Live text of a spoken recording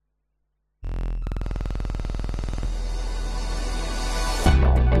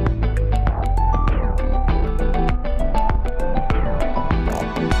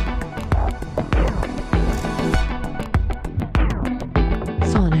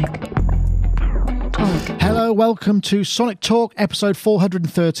hello, welcome to Sonic Talk, episode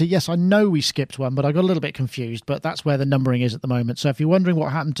 430. Yes, I know we skipped one, but I got a little bit confused, but that's where the numbering is at the moment. So if you're wondering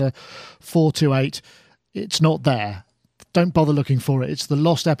what happened to 428, it's not there. Don't bother looking for it. It's the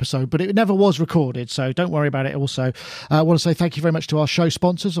lost episode, but it never was recorded, so don't worry about it. Also, I want to say thank you very much to our show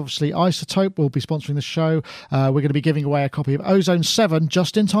sponsors. Obviously, Isotope will be sponsoring the show. We're going to be giving away a copy of Ozone 7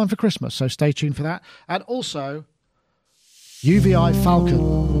 just in time for Christmas, so stay tuned for that. And also, UVI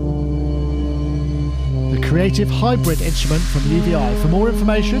Falcon, the creative hybrid instrument from UVI. For more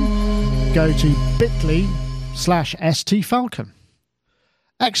information, go to bit.ly/STFalcon.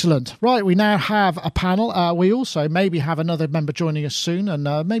 Excellent. Right, we now have a panel. We also maybe have another member joining us soon,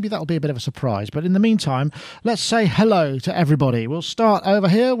 and maybe that'll be a bit of a surprise. But in the meantime, let's say hello to everybody. We'll start over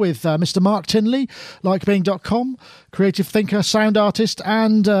here with Mr. Mark Tinley, likebeing.com, creative thinker, sound artist,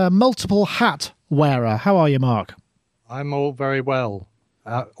 and multiple hat wearer. How are you, Mark? I'm all very well.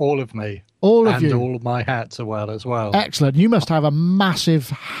 All of me. All of you. And all of my hats are well as well. Excellent. You must have a massive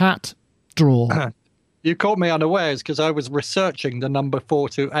hat drawer. You caught me unawares because I was researching the number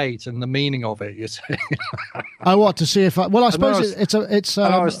 428 and the meaning of it, you see. Oh, what, to see if I... Well, I suppose it's...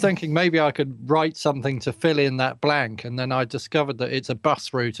 I was thinking maybe I could write something to fill in that blank, and then I discovered that it's a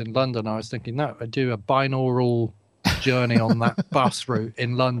bus route in London. I was thinking, no, I'd do a binaural journey on that bus route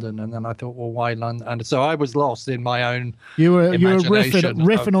in London, and then I thought, well, why London? And so I was lost in my own You were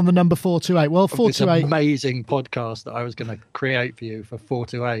riffing on the number 428. Well, 428... This amazing podcast that I was going to create for you for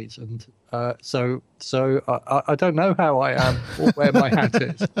 428, and so I don't know how I am or where my hat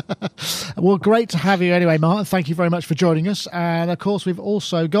is. Well, great to have you anyway, Martin. Thank you very much for joining us. And of course, we've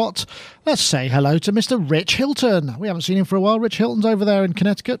also got, let's say hello to Mr. Rich Hilton. We haven't seen him for a while. Rich Hilton's over there in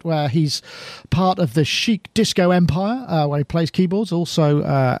Connecticut, where he's part of the Chic Disco Empire, where he plays keyboards. Also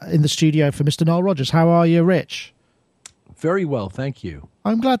in the studio for Mr. Noel Rogers. How are you, Rich? Very well, thank you.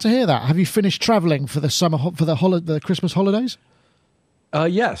 I'm glad to hear that. Have you finished travelling for the the Christmas holidays?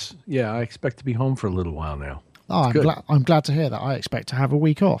 Yes. Yeah, I expect to be home for a little while now. Oh, I'm glad to hear that. I expect to have a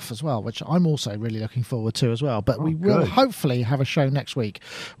week off as well, which I'm also really looking forward to as well. But we will hopefully have a show next week.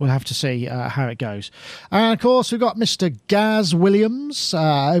 We'll have to see how it goes. And, of course, we've got Mr. Gaz Williams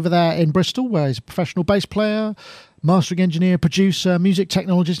over there in Bristol, where he's a professional bass player, mastering engineer, producer, music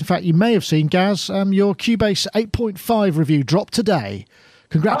technologist. In fact, you may have seen, Gaz, your Cubase 8.5 review dropped today.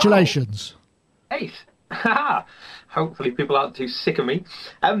 Congratulations. Oh, 8. Hopefully people aren't too sick of me.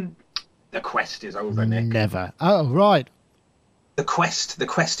 The quest is over, Nick. Never. Oh, right. The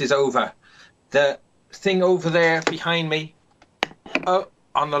quest is over. The thing over there behind me,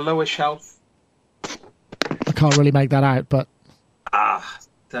 on the lower shelf. I can't really make that out, but...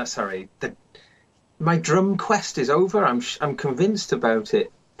 That's sorry. My drum quest is over. I'm convinced about it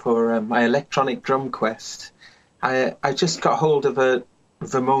for my electronic drum quest. I just got hold of a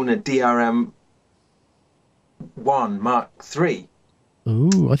Vermona DRM 1 Mark III.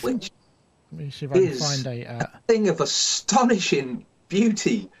 Ooh, I think... Let me see if I can find a thing of astonishing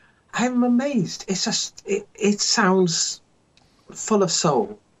beauty. I'm amazed. It sounds full of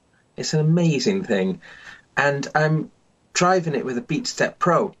soul. It's an amazing thing. And I'm driving it with a BeatStep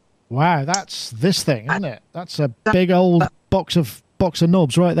Pro. Wow, that's this thing, isn't it? That's a big old box of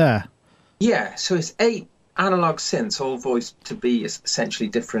knobs right there. Yeah, so it's 8 analog synths, all voiced to be essentially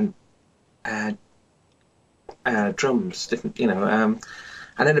different drums, different,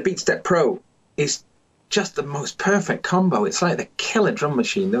 and then the BeatStep Pro is just the most perfect combo. It's like the killer drum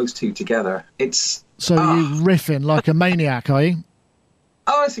machine, those two together. It's so you riffing like a maniac, are you?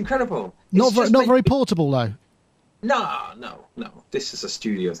 Oh, it's incredible. Not very portable though. No. This is a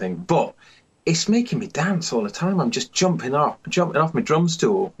studio thing, but it's making me dance all the time. I'm just jumping off my drum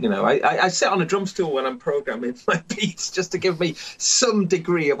stool. I sit on a drum stool when I'm programming my beats just to give me some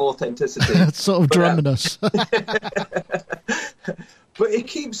degree of authenticity. It's sort of drumminess. But it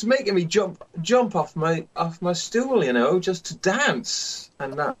keeps making me jump off my stool, just to dance,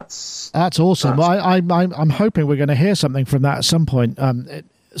 and that's awesome. I'm hoping we're going to hear something from that at some point,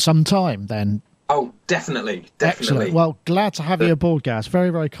 sometime then. Oh, definitely. Excellent. Well, glad to have you aboard, Gaz. Very,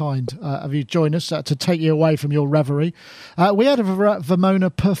 very kind of you to join us to take you away from your reverie. We had a Vermona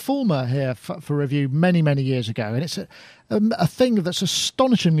Performer here for review many, many years ago, and it's a thing that's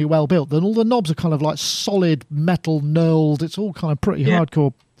astonishingly well built. And all the knobs are kind of like solid metal knurled. It's all kind of pretty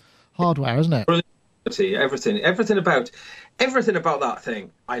hardcore hardware, isn't it? Everything about that thing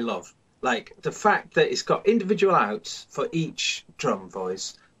I love. Like the fact that it's got individual outs for each drum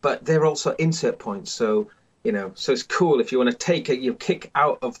voice, but they're also insert points. So it's cool if you want to take your kick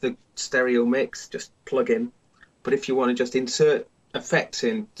out of the stereo mix, just plug in. But if you want to just insert effects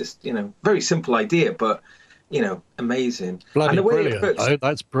in, just very simple idea, but amazing. Bloody brilliant!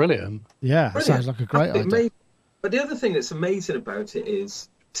 That's brilliant. Yeah, brilliant. Sounds like a great idea. But the other thing that's amazing about it is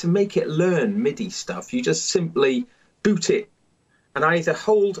to make it learn MIDI stuff, you just simply boot it and either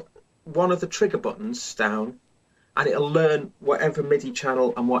hold one of the trigger buttons down and it'll learn whatever MIDI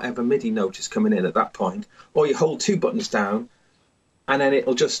channel and whatever MIDI note is coming in at that point, or you hold 2 buttons down and then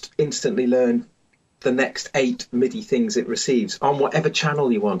it'll just instantly learn the next 8 MIDI things it receives on whatever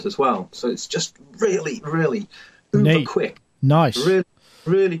channel you want as well. So it's just really, really uber quick. Nice. Really,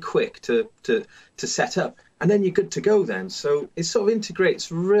 really quick to set up. And then you're good to go then. So it sort of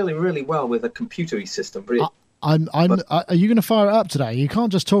integrates really, really well with a computery system. But are you going to fire it up today? You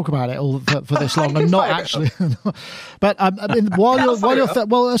can't just talk about it all for this long and not actually. But I mean,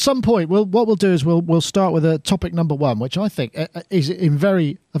 well, at some point, what we'll do is we'll start with a topic number 1, which I think is a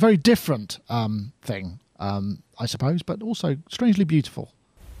very different thing, I suppose, but also strangely beautiful.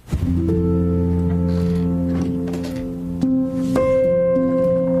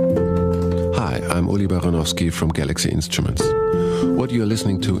 I'm Uli Baranowski from Galaxy Instruments. What you're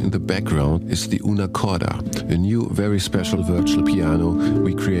listening to in the background is the Una Corda, a new, very special virtual piano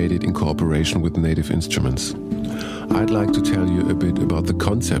we created in cooperation with Native Instruments. I'd like to tell you a bit about the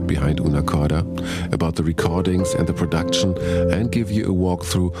concept behind Una Corda, about the recordings and the production, and give you a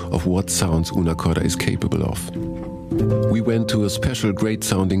walkthrough of what sounds Una Corda is capable of. We went to a special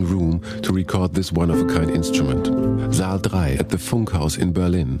great-sounding room to record this one-of-a-kind instrument, Saal 3 at the Funkhaus in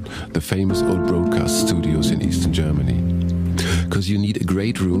Berlin, the famous old broadcast studios in Eastern Germany. Because you need a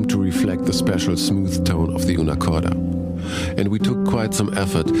great room to reflect the special smooth tone of the Una Corda. And we took quite some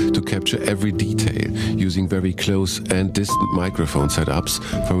effort to capture every detail, using very close and distant microphone setups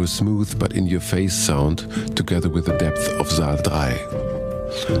for a smooth but in-your-face sound, together with the depth of Saal 3.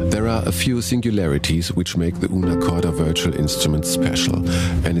 There are a few singularities which make the Una Corda virtual instrument special,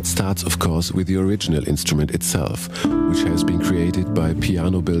 and it starts, of course, with the original instrument itself, which has been created by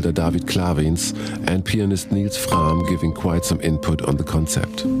piano builder David Klavins and pianist Niels Frahm, giving quite some input on the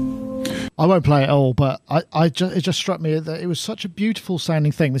concept. I won't play it all, but it just struck me that it was such a beautiful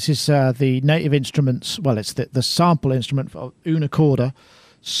sounding thing. This is the Native Instruments, well, it's the sample instrument for Una Corda,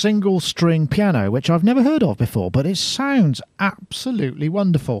 single string piano, which I've never heard of before, but it sounds absolutely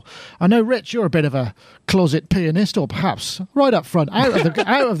wonderful. I know, Rich, you're a bit of a closet pianist, or perhaps right up front, out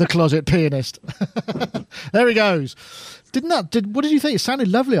of the closet pianist. There he goes. What did you think? It sounded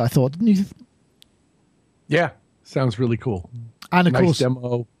lovely, I thought, didn't you? Yeah, sounds really cool. And of nice course,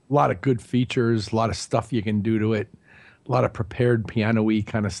 demo, a lot of good features, a lot of stuff you can do to it, a lot of prepared piano-y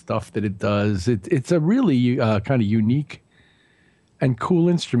kind of stuff that it does. It's a really kind of unique and cool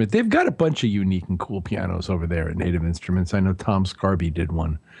instrument. They've got a bunch of unique and cool pianos over there at Native Instruments. I know Tom Scarby did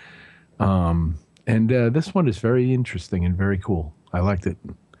one. And this one is very interesting and very cool. I liked it.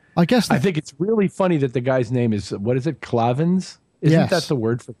 I think it's really funny that the guy's name is, what is it, Klavins? Isn't that the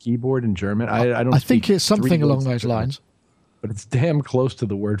word for keyboard in German? I think it's something along those lines. But it's damn close to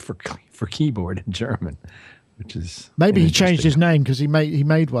the word for keyboard in German, which is... Maybe he changed his name because he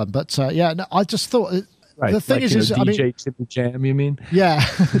made one. But I just thought... Right. The thing is, DJ Jimmy Jam, you mean? Yeah,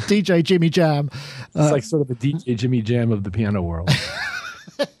 DJ Jimmy Jam. It's like sort of a DJ Jimmy Jam of the piano world.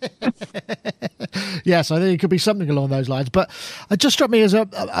 Yes, I think it could be something along those lines. But it just struck me as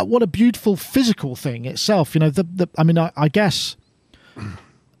what a beautiful physical thing itself. You know, I guess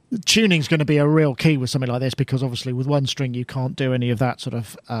tuning's going to be a real key with something like this, because obviously with one string you can't do any of that sort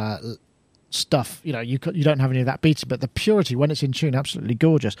of stuff. You know, you don't have any of that beating, but the purity when it's in tune, absolutely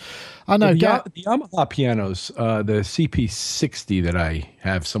gorgeous. I know the Yamaha pianos, the CP60 that I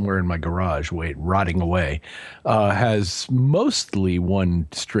have somewhere in my garage, rotting away, has mostly one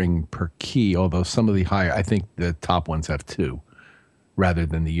string per key, although some of the higher, I think the top ones have 2 rather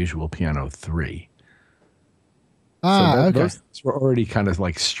than the usual piano 3. Okay. Those were already kind of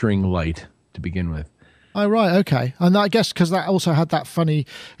like string light to begin with. Oh, right, okay. And I guess because that also had that funny,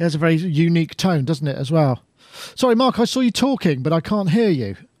 it has a very unique tone, doesn't it, as well? Sorry, Mark, I saw you talking, but I can't hear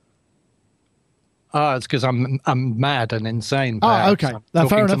you. It's because I'm mad and insane. Oh, okay. I'm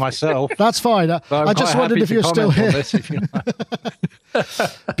talking to myself. That's fine. I just wondered if you're still here. If you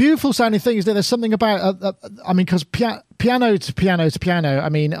like. Beautiful sounding thing, is there? There's something about, because piano to piano to piano,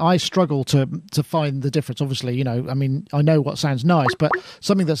 I struggle to find the difference, obviously. You know, I know what sounds nice, but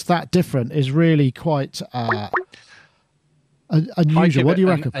something that's that different is really quite unusual. What do you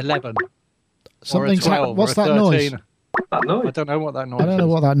reckon? 11. Something's what's that noise? That noise? I don't know what that noise is. I don't know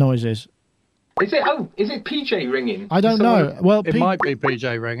what that noise is. Is it PJ ringing? I don't know. Well, it might be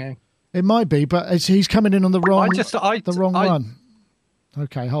PJ ringing. It might be, but he's coming in on the wrong one.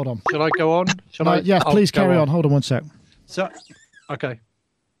 Okay, hold on. Shall I go on? Yes, please carry on. Hold on one sec. So, okay.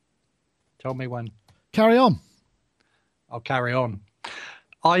 Tell me when. Carry on. I'll carry on.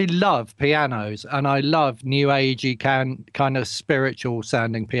 I love pianos, and I love new agey kind of spiritual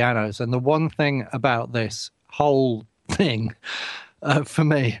sounding pianos. And the one thing about this whole thing for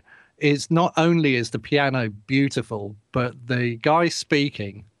me is not only is the piano beautiful, but the guy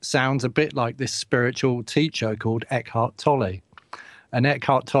speaking sounds a bit like this spiritual teacher called Eckhart Tolle. And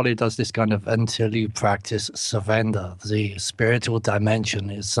Eckhart Tolle does this kind of, until you practice surrender, the spiritual dimension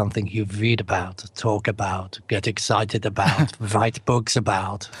is something you read about, talk about, get excited about, write books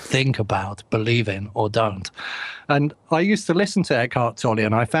about, think about, believe in, or don't. And I used to listen to Eckhart Tolle,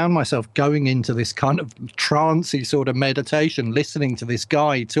 and I found myself going into this kind of trancey sort of meditation, listening to this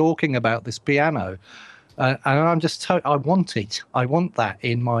guy talking about this piano. And I'm just, I want it. I want that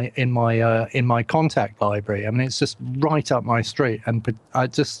in my contact library. I mean, it's just right up my street, and I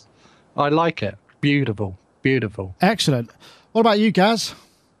like it. Beautiful, beautiful. Excellent. What about you, Gaz?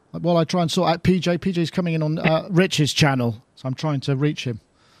 While I try and sort out PJ. PJ's coming in on Rich's channel, so I'm trying to reach him.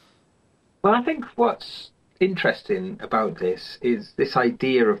 Well, I think what's interesting about this is this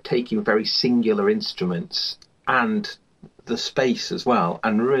idea of taking very singular instruments and the space as well,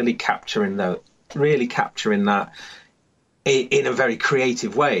 and really capturing that in a very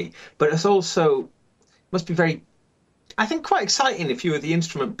creative way. But it's also must be very, I think, quite exciting if you were the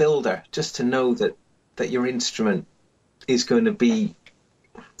instrument builder, just to know that your instrument is going to be,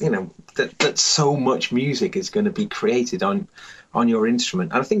 that so much music is going to be created on your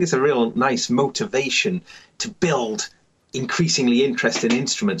instrument. And I think it's a real nice motivation to build increasingly interesting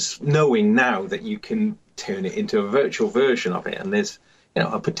instruments, knowing now that you can turn it into a virtual version of it, and there's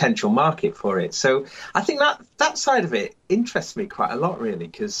a potential market for it. So I think that side of it interests me quite a lot, really,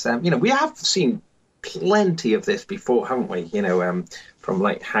 because we have seen plenty of this before, haven't we? From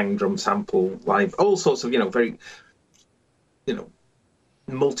like hang drum sample live, all sorts of very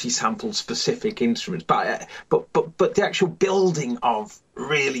multi-sample specific instruments, but the actual building of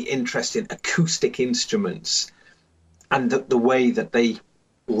really interesting acoustic instruments and the way that they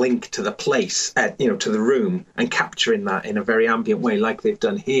link to the place, to the room, and capturing that in a very ambient way like they've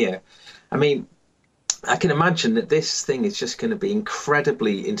done here. I mean, I can imagine that this thing is just going to be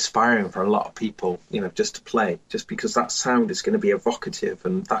incredibly inspiring for a lot of people, just to play, just because that sound is going to be evocative,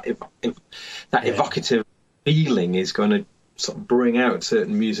 and that evocative feeling is going to sort of bring out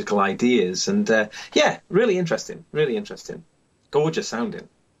certain musical ideas. And really interesting, gorgeous sounding.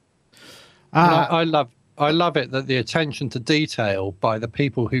 I love it that the attention to detail by the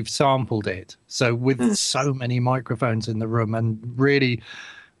people who've sampled it. So with so many microphones in the room, and really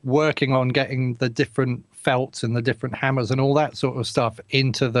working on getting the different felts and the different hammers and all that sort of stuff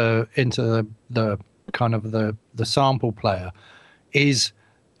into the kind of the sample player, is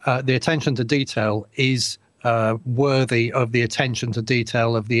the attention to detail is worthy of the attention to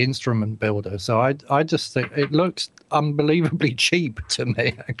detail of the instrument builder. So I just think it looks unbelievably cheap to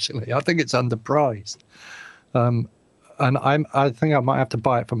me, actually. I think it's underpriced. And I think I might have to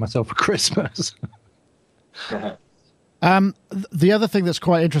buy it for myself for Christmas. The other thing that's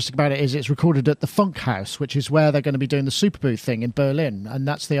quite interesting about it is it's recorded at the Funk House, which is where they're going to be doing the Superbooth thing in Berlin, and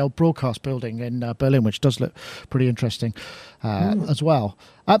that's the old broadcast building in Berlin, which does look pretty interesting as well.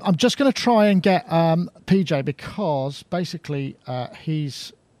 I'm just going to try and get PJ, because basically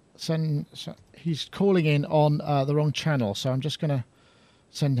he's calling in on the wrong channel, so I'm just going to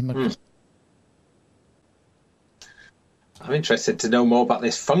send him a... I'm interested to know more about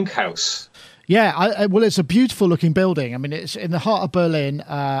this Funk House. Yeah, well, it's a beautiful looking building. I mean, it's in the heart of Berlin,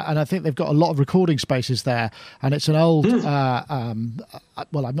 and I think they've got a lot of recording spaces there. And it's an old, well,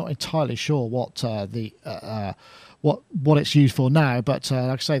 I'm not entirely sure what what it's used for now, but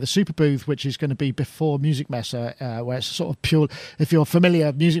like I say, the Superbooth, which is going to be before Musikmesse, where it's sort of pure. If you're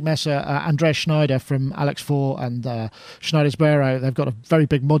familiar, Musikmesse, Andreas Schneider from Alex 4 and Schneider's Bureau, they've got a very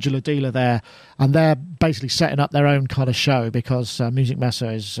big modular dealer there, and they're basically setting up their own kind of show, because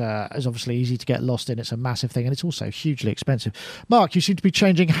Musikmesse is obviously easy to get lost in. It's a massive thing, and it's also hugely expensive. Mark, you seem to be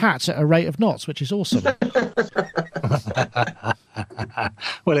changing hats at a rate of knots, which is awesome.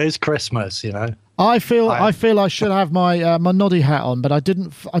 Well, it is Christmas, I feel I should have my my noddy hat on, but I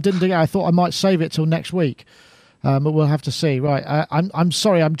didn't do it. I thought I might save it till next week, but we'll have to see. Right, I'm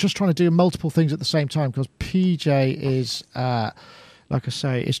sorry. I'm just trying to do multiple things at the same time, because PJ is, like I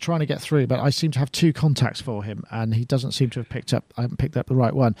say, is trying to get through, but I seem to have two contacts for him, and he doesn't seem to have picked up. I haven't picked up the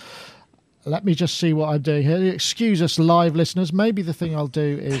right one. Let me just see what I'm doing here. Excuse us, live listeners. Maybe the thing I'll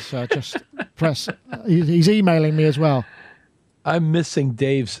do is just press. He's emailing me as well. I'm missing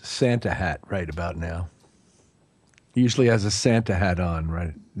Dave's Santa hat right about now. He usually has a Santa hat on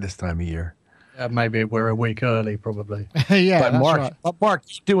right this time of year. Maybe we're a week early, probably. Yeah, but that's Mark, right. Mark,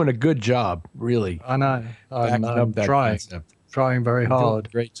 you're doing a good job, really. I know. I'm Backing up that trying. concept. Trying very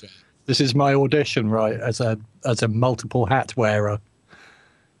hard. Great job. This is my audition, right? As a multiple hat wearer.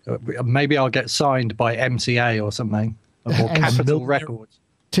 Maybe I'll get signed by MCA or something. Or Capitol Records.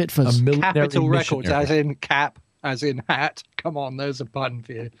 Titfers. Capitol Records, as in cap, as in hat. Come on, there's a pun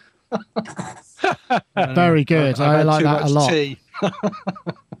for you. Very good. I like that a lot. Tea.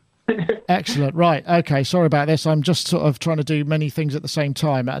 Excellent. Right. Okay. Sorry about this. I'm just sort of trying to do many things at the same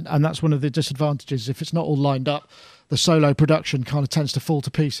time. And that's one of the disadvantages. If it's not all lined up, the solo production kind of tends to fall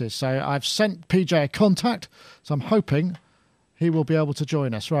to pieces. So I've sent PJ a contact. So I'm hoping he will be able to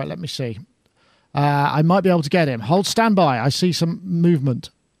join us. Right. Let me see. I might be able to get him. Hold standby. I see some movement.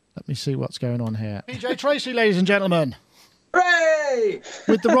 Let me see what's going on here. PJ Tracy, ladies and gentlemen. Hooray!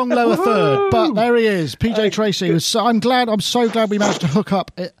 With the wrong lower third, but there he is, PJ Tracy. I'm so glad we managed to hook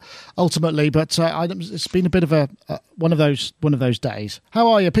up ultimately. But it's been a bit of one of those days. How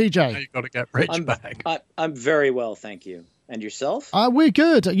are you, PJ? You've got to get Rich back. I'm very well, thank you. And yourself? We're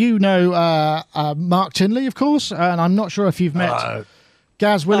good. You know Mark Tinley, of course, and I'm not sure if you've met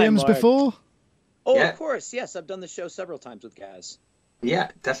Gaz Williams before. Oh, yeah. Of course, yes. I've done the show several times with Gaz. Yeah,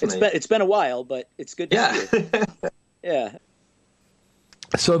 definitely. It's been a while, but it's good to see you. Yeah.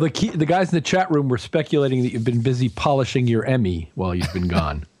 So the guys in the chat room were speculating that you've been busy polishing your Emmy while you've been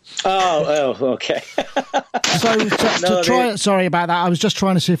gone. Oh, okay. Sorry about that. I was just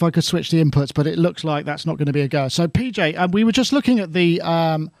trying to see if I could switch the inputs, but it looks like that's not going to be a go. So PJ, we were just looking at the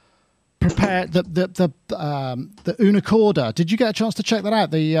the Unicorda. Did you get a chance to check that out?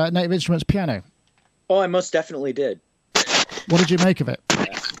 The Native Instruments piano. Oh, I most definitely did. What did you make of it?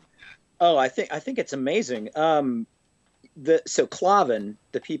 Yeah. Oh, I think it's amazing. So Clavin,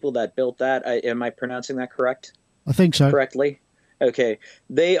 the people that built that, am I pronouncing that correct? I think so. Correctly? Okay.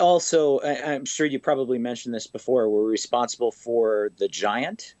 They also, I'm sure you probably mentioned this before, were responsible for the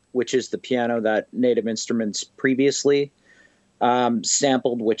Giant, which is the piano that Native Instruments previously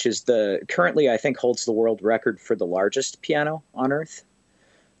sampled, which is currently I think holds the world record for the largest piano on Earth.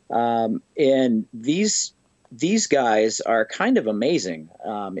 And these guys are kind of amazing.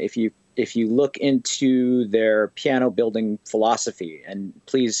 If you look into their piano building philosophy, and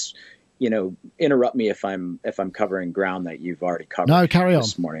please, interrupt me if I'm covering ground that you've already covered. No, carry on.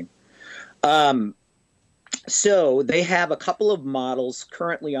 This morning. So they have a couple of models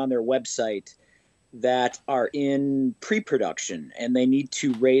currently on their website that are in pre-production, and they need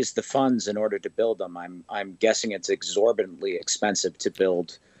to raise the funds in order to build them. I'm guessing it's exorbitantly expensive to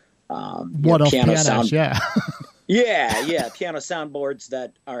build. Piano sound. Yeah. Yeah, piano soundboards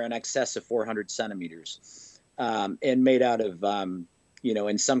that are in excess of 400 centimeters, and made out of,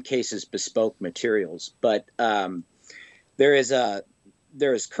 in some cases bespoke materials. But there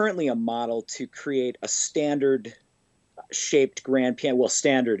is currently a model to create a standard shaped grand piano. Well,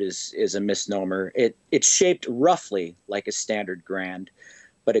 standard is a misnomer. It's shaped roughly like a standard grand,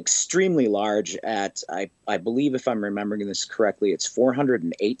 but extremely large at, I believe, if I'm remembering this correctly, it's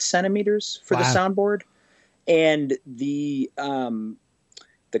 408 centimeters for the soundboard. And the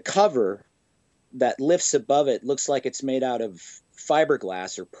cover that lifts above it looks like it's made out of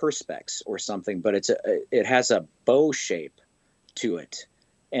fiberglass or perspex or something, but it has a bow shape to it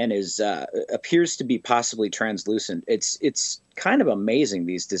and appears to be possibly translucent. It's kind of amazing,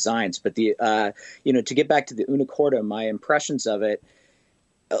 these designs. But to get back to the Unicorda, my impressions of it,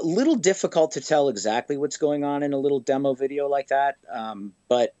 a little difficult to tell exactly what's going on in a little demo video like that.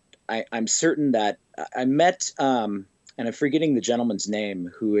 But I'm certain that I met, and I'm forgetting the gentleman's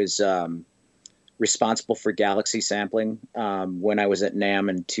name, who is responsible for Galaxy sampling when I was at NAMM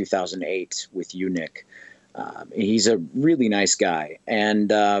in 2008 with UNIC. He's a really nice guy.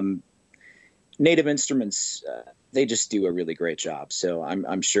 And Native Instruments, they just do a really great job. So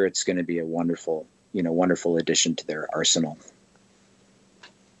I'm sure it's going to be a wonderful addition to their arsenal.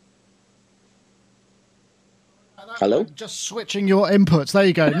 Hello? Just switching your inputs. There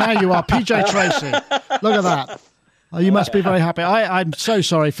you go. Now you are PJ Tracy. Look at that. Oh, you must be very happy. I'm so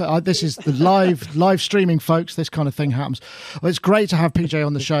sorry. This is the live streaming, folks. This kind of thing happens. Well, it's great to have PJ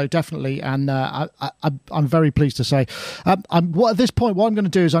on the show, definitely. And I'm very pleased to say. At this point, what I'm going to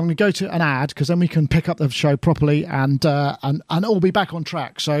do is I'm going to go to an ad, because then we can pick up the show properly and all be back on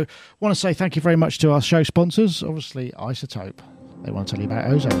track. So I want to say thank you very much to our show sponsors, obviously iZotope. They want to tell you about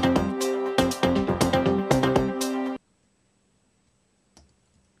ozone.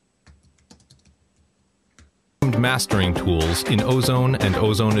 Mastering tools in Ozone and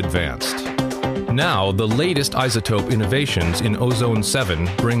Ozone Advanced. Now, the latest iZotope innovations in Ozone 7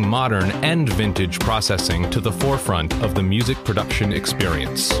 bring modern and vintage processing to the forefront of the music production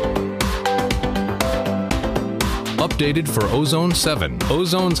experience. Updated for Ozone 7,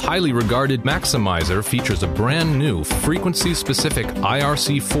 Ozone's highly regarded maximizer features a brand new frequency-specific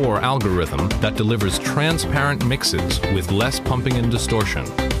IRC4 algorithm that delivers transparent mixes with less pumping and distortion.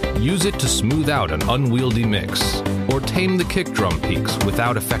 Use it to smooth out an unwieldy mix, or tame the kick drum peaks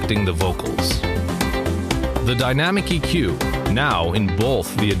without affecting the vocals. The Dynamic EQ, now in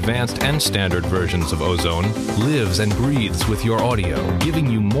both the advanced and standard versions of Ozone, lives and breathes with your audio, giving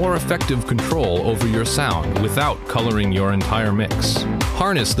you more effective control over your sound without coloring your entire mix.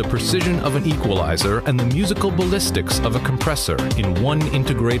 Harness the precision of an equalizer and the musical ballistics of a compressor in one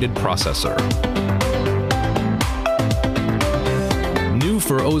integrated processor.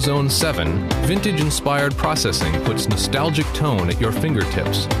 For Ozone 7, vintage-inspired processing puts nostalgic tone at your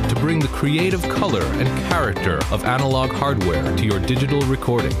fingertips to bring the creative color and character of analog hardware to your digital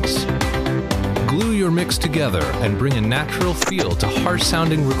recordings. Glue your mix together and bring a natural feel to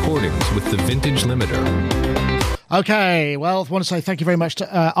harsh-sounding recordings with the Vintage Limiter. Okay, well, I want to say thank you very much to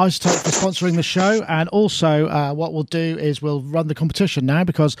iZotope for sponsoring the show, and also what we'll do is we'll run the competition now,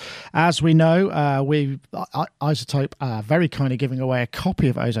 because as we know, iZotope are very kindly giving away a copy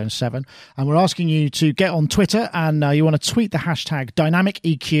of Ozone 7, and we're asking you to get on Twitter, and you want to tweet the hashtag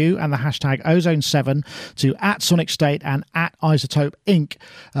DynamicEQ and the hashtag Ozone 7 to @SonicState and @iZotope Inc.,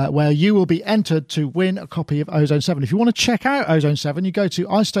 where you will be entered to win a copy of Ozone 7. If you want to check out Ozone 7, you go to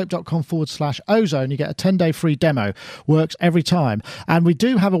iZotope.com/ozone. You get a 10-day free demo. Works every time. And we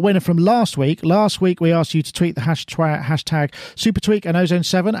do have a winner from last week. Last week we asked you to tweet the hashtag SuperTweak and Ozone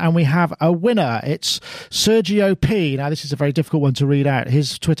 7, and we have a winner. It's Sergio P. Now this is a very difficult one to read out.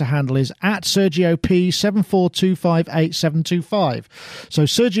 His Twitter handle is @SergioP7425875. So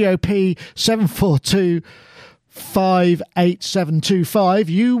Sergio P 7425875.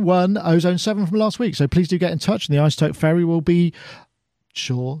 You won Ozone 7 from last week, so please do get in touch, and the iZotope Ferry will be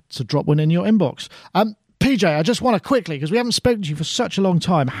sure to drop one in your inbox. PJ, I just want to quickly, because we haven't spoken to you for such a long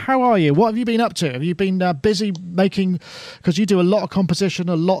time. How are you? What have you been up to? Have you been busy making, because you do a lot of composition,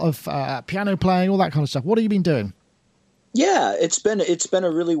 a lot of piano playing, all that kind of stuff. What have you been doing? Yeah, it's been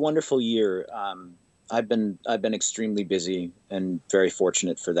a really wonderful year. I've been extremely busy and very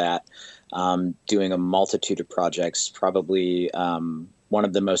fortunate for that. Doing a multitude of projects. Probably one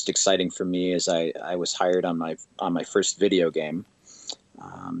of the most exciting for me is I was hired on my first video game.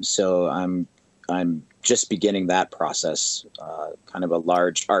 So I'm just beginning that process, kind of a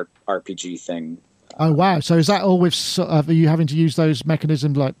large RPG thing. Oh, wow. So is that all with, are you having to use those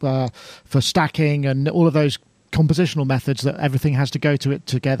mechanisms like for stacking and all of those compositional methods that everything has to go to it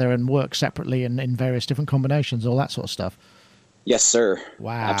together and work separately and in various different combinations, all that sort of stuff? Yes, sir.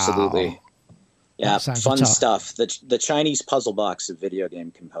 Wow. Absolutely. Yeah, fun stuff. The Chinese puzzle box of video game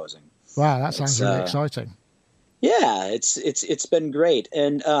composing. Wow, that sounds really exciting. Yeah, it's been great.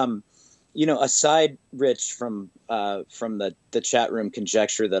 And aside, Rich, from the chat room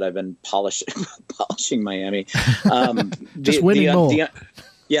conjecture that I've been polishing Miami, just winning more.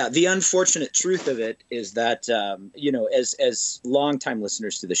 The unfortunate truth of it is that as longtime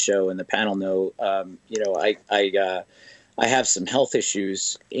listeners to the show and the panel know, I have some health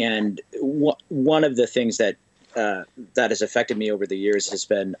issues, and one of the things that has affected me over the years has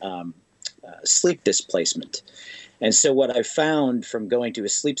been sleep displacement. And so what I found from going to a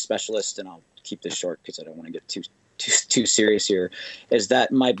sleep specialist, and I'll keep this short because I don't want to get too serious here, is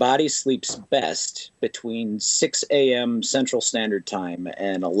that my body sleeps best between 6 a.m. Central Standard Time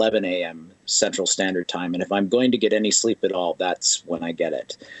and 11 a.m. Central Standard Time. And if I'm going to get any sleep at all, that's when I get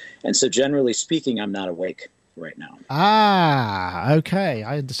it. And so generally speaking, I'm not awake right now. Ah, okay.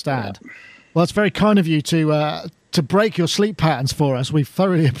 I understand. Yeah. Well, it's very kind of you to break your sleep patterns for us. We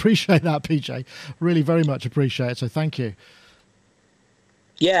thoroughly appreciate that, PJ. Really very much appreciate it. So thank you.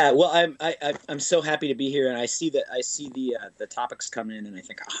 Yeah, well, I'm so happy to be here, and I see the topics come in, and I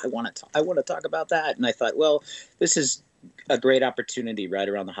think I want to talk about that. And I thought, well, this is a great opportunity right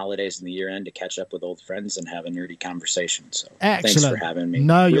around the holidays and the year end to catch up with old friends and have a nerdy conversation. So excellent. Thanks for having me.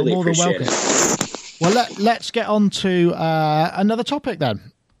 No, really you're more than welcome. Well, let's get on to another topic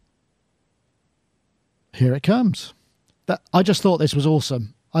then. Here it comes. I just thought this was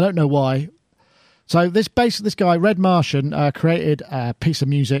awesome. I don't know why. So this guy, Red Martian, created a piece of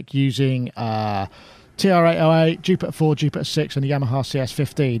music using TR-808, Jupiter 4, Jupiter 6, and a Yamaha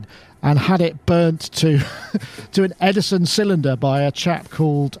CS15, and had it burnt to an Edison cylinder by a chap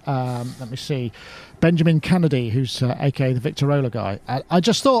called, Benjamin Kennedy, who's aka the Victorola guy. I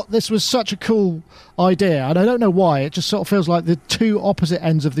just thought this was such a cool idea, and I don't know why. It just sort of feels like the two opposite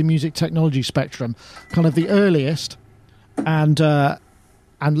ends of the music technology spectrum, kind of the earliest and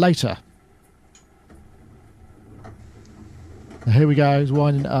later. Here we go. He's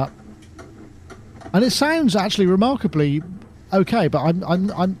winding it up. And it sounds actually remarkably okay, but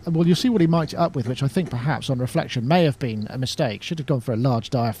well, you'll see what he mic'd it up with, which I think perhaps on reflection may have been a mistake. Should have gone for a large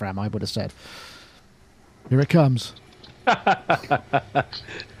diaphragm, I would have said. Here it comes.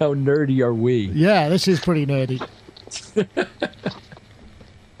 How nerdy are we? Yeah, this is pretty nerdy.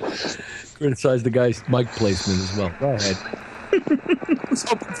 Criticize the guy's mic placement as well. Go ahead. Let's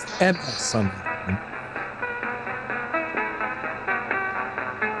hope it's at something.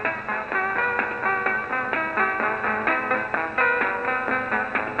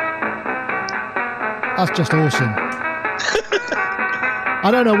 That's just awesome. I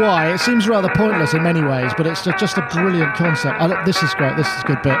don't know why. It seems rather pointless in many ways, but it's just a brilliant concept. This is great. This is a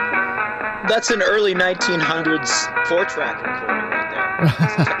good bit. That's an early 1900s 4-track recording right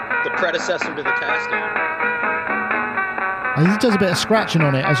there. The predecessor to the Tascam. And he does a bit of scratching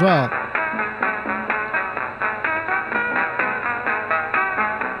on it as well.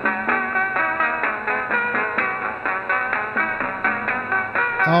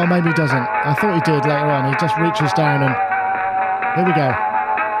 Oh, maybe he doesn't. I thought he did later on. He just reaches down and... Here we go.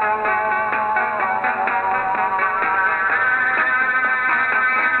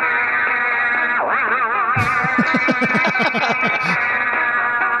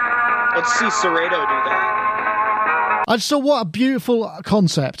 Let's see Serrato do that. I just thought, what a beautiful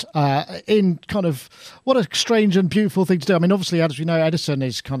concept in kind of, what a strange and beautiful thing to do. I mean, obviously, as we know, Edison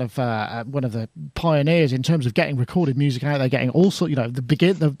is kind of one of the pioneers in terms of getting recorded music out there, getting also, you know,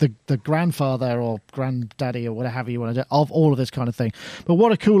 the grandfather or granddaddy or whatever you want to do of all of this kind of thing. But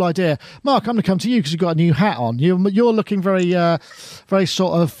what a cool idea. Mark, I'm going to come to you because you've got a new hat on. You're looking very, very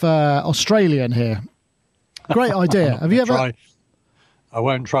sort of Australian here. Great idea. Have you ever... I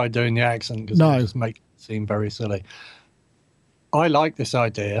won't try doing the accent because No. it just makes it seem very silly. I like this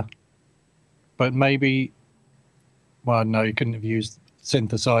idea, but maybe, well, no, you couldn't have used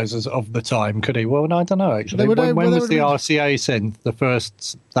synthesizers of the time, could he? Well, I don't know, actually. When was the RCA synth, the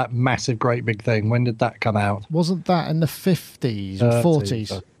first, that massive, great big thing? When did that come out? Wasn't that in the 50s or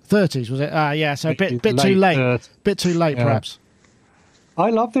 40s? 30s, was it? Yeah, so a bit too late. Bit too late, Yeah. perhaps. I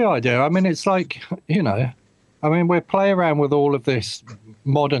love the idea. I mean, it's like, you know, I mean, we play around with all of this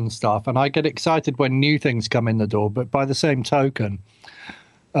modern stuff, and I get excited when new things come in the door. But by the same token,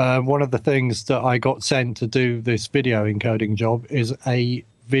 one of the things that I got sent to do this video encoding job is a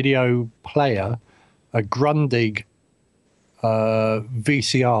video player, a Grundig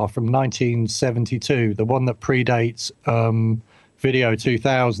VCR from 1972, the one that predates Video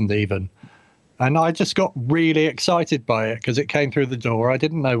 2000 even. And I just got really excited by it because it came through the door. I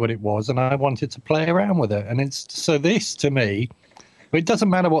didn't know what it was, and I wanted to play around with it. And it's so this, to me, it doesn't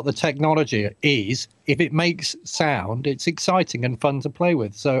matter what the technology is. If it makes sound, it's exciting and fun to play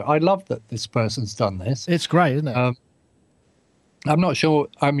with. So I love that this person's done this. It's great, isn't it? I'm not sure,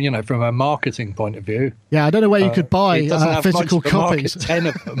 you know, from a marketing point of view. Yeah, I don't know where you could buy it doesn't have physical much of a market, copies. 10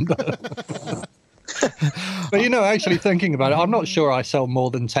 of them. But, you know, actually thinking about it, I'm not sure I sell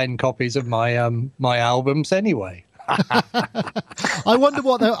more than 10 copies of my my albums anyway. I wonder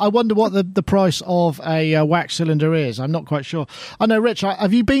what the price of a wax cylinder is. I'm not quite sure. I know, Rich.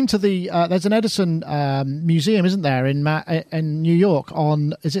 Have you been to the? There's an Edison museum, isn't there, in New York?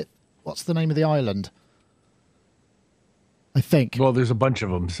 What's the name of the island? I think. Well, there's a bunch of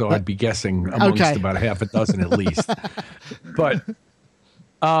them, so I'd be guessing amongst about half a dozen at least. But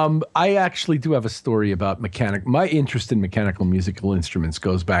I actually do have a story about my interest in mechanical musical instruments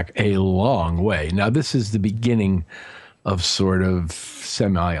goes back a long way. Now, this is the beginning of sort of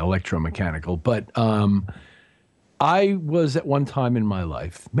semi-electromechanical, but I was at one time in my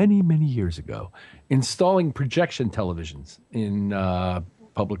life, many, many years ago, installing projection televisions in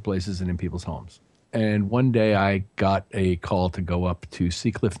public places and in people's homes. And one day I got a call to go up to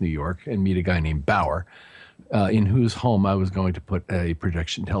Seacliff, New York, and meet a guy named Bauer, in whose home I was going to put a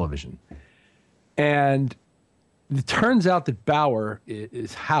projection television. And it turns out that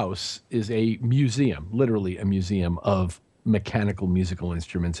Bauer's house is a museum, literally a museum of mechanical musical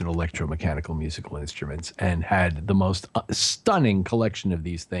instruments and electromechanical musical instruments, and had the most stunning collection of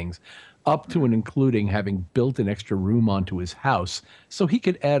these things, up to and including having built an extra room onto his house so he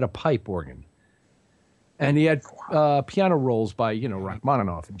could add a pipe organ. And he had piano rolls by,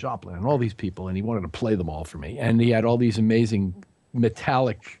 Rachmaninoff and Joplin and all these people, and he wanted to play them all for me. And he had all these amazing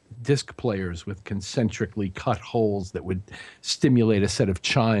metallic disc players with concentrically cut holes that would stimulate a set of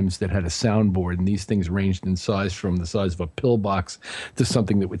chimes that had a soundboard. And these things ranged in size from the size of a pillbox to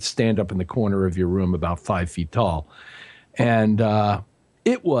something that would stand up in the corner of your room about 5 feet tall. And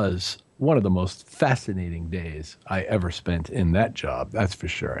it was one of the most fascinating days I ever spent in that job, that's for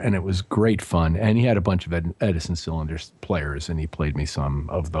sure. And it was great fun. And he had a bunch of Edison cylinder players, and he played me some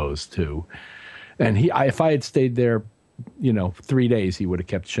of those too. And if I had stayed there, 3 days, he would have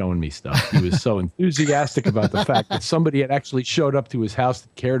kept showing me stuff. He was so enthusiastic about the fact that somebody had actually showed up to his house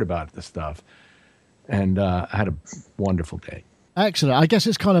that cared about the stuff. And I had a wonderful day. Excellent. I guess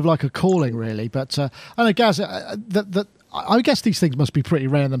it's kind of like a calling, really. But I guess I guess these things must be pretty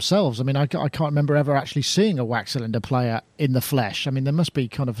rare themselves. I mean, I can't remember ever actually seeing a wax cylinder player in the flesh. I mean, there must be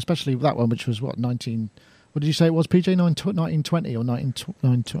kind of, especially that one, which was what did you say it was, PJ? 1920 or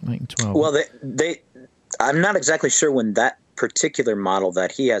 1912? Well, I'm not exactly sure when that particular model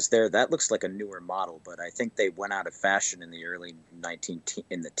that he has there. That looks like a newer model, but I think they went out of fashion in the early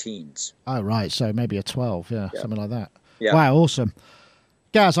in the teens. Oh, right. So maybe a 12, something like that. Yeah. Wow, awesome.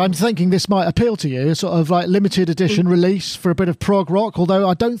 Gaz, I'm thinking this might appeal to you, a sort of like limited edition release for a bit of prog rock, although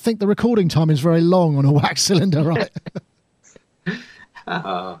I don't think the recording time is very long on a wax cylinder, right?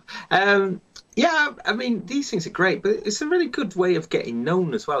 Yeah, I mean, these things are great, but it's a really good way of getting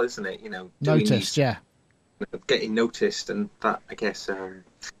known as well, isn't it? Noticed, getting noticed, and that, I guess,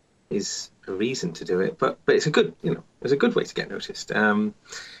 is a reason to do it. But it's a good, it's a good way to get noticed.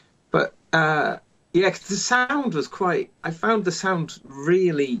 Yeah, 'cause the sound was I found the sound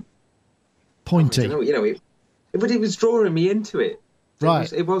really pointy. But it was drawing me into it.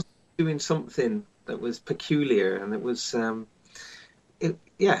 Right. It was doing something that was peculiar, and it was,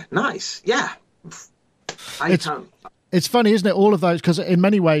 nice. Yeah. It's funny, isn't it? All of those, because in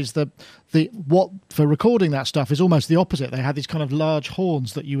many ways, what for recording that stuff is almost the opposite. They had these kind of large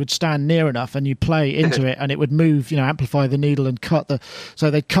horns that you would stand near enough and you play into it, and it would move, amplify the needle and so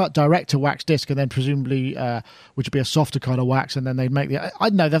they'd cut direct to wax disc, and then presumably, which would be a softer kind of wax, and then they'd make I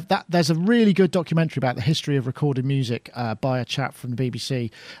don't know that there's a really good documentary about the history of recorded music by a chap from the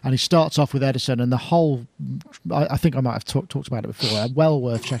BBC, and he starts off with Edison, and the whole. I think I might have talked about it before. Well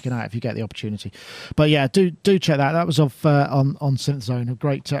worth checking out if you get the opportunity. But yeah, do check that. That was on Synthzone.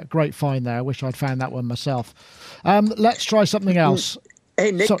 A great find there. I wish I'd found that one myself. Let's try something else.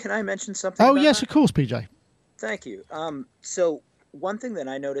 Hey, Nick, can I mention something? Oh, yes, of course, PJ. Thank you. So one thing that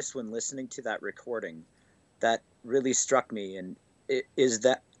I noticed when listening to that recording that really struck me is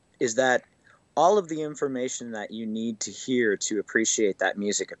that all of the information that you need to hear to appreciate that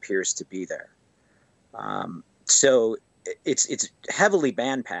music appears to be there. So it's heavily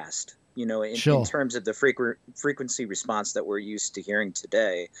bandpassed, in terms of the frequency response that we're used to hearing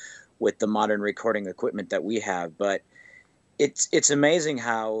today with the modern recording equipment that we have. But it's amazing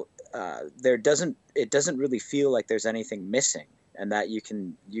how it doesn't really feel like there's anything missing, and that you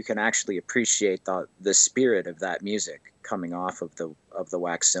can actually appreciate the spirit of that music coming off of the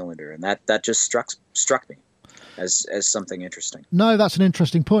wax cylinder, and that just struck me as something interesting. No, that's an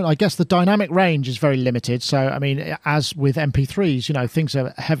interesting point. I guess the dynamic range is very limited. So, I mean, as with MP3s, things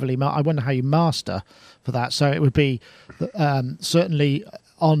are heavily. I wonder how you master for that. So it would be certainly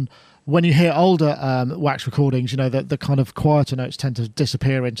on. When you hear older wax recordings, the kind of quieter notes tend to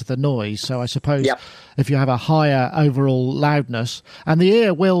disappear into the noise. So I suppose if you have a higher overall loudness, and the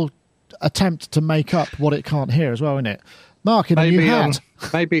ear will attempt to make up what it can't hear as well, isn't it? Mark, in a new hat.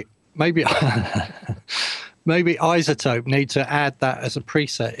 Maybe iZotope need to add that as a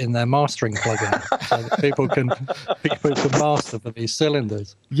preset in their mastering plugin so that people can master for these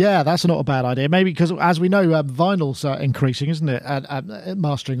cylinders. Yeah, that's not a bad idea. Maybe because, as we know, vinyl's increasing, isn't it? And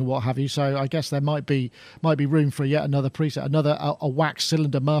mastering and what have you. So I guess there might be room for yet another preset, a wax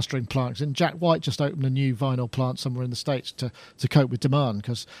cylinder mastering plant. And Jack White just opened a new vinyl plant somewhere in the States to cope with demand,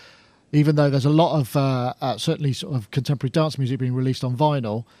 because even though there's a lot of certainly sort of contemporary dance music being released on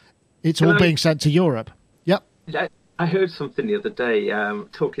vinyl, it's all being sent to Europe. Yep. I heard something the other day,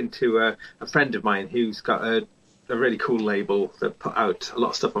 talking to a friend of mine who's got a really cool label that put out a lot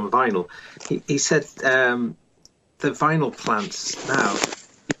of stuff on vinyl. He said the vinyl plants now,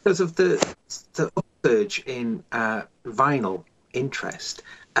 because of the upsurge in vinyl interest,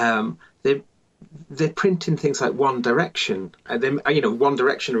 they're printing things like One Direction. One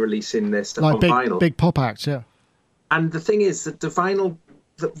Direction are releasing their stuff on vinyl. Big pop acts, yeah. And the thing is that the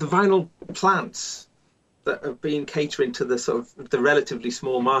vinyl plants that have been catering to the sort of the relatively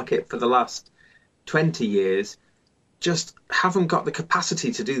small market for the last 20 years just haven't got the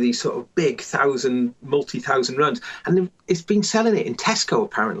capacity to do these sort of big multi-thousand runs. And it's been selling it in Tesco,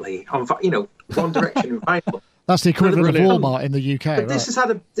 apparently, on, One Direction and vinyl. That's the equivalent of Walmart in the UK. But this has had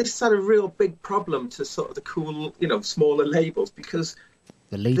a real big problem to sort of the cool, smaller labels, because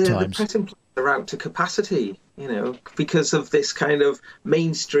the lead times. The pressing plants are out to capacity, because of this kind of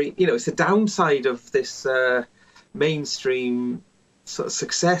mainstream. It's the downside of this mainstream sort of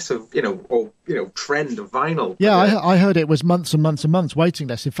success of trend of vinyl. Yeah, I heard it was months and months and months waiting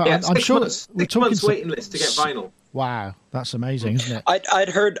list. In fact, I'm sure six months waiting list to get vinyl. Wow, that's amazing, isn't it? I'd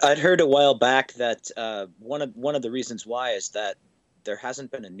heard a while back that one of the reasons why is that there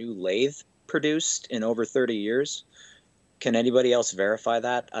hasn't been a new lathe produced in over 30 years. Can anybody else verify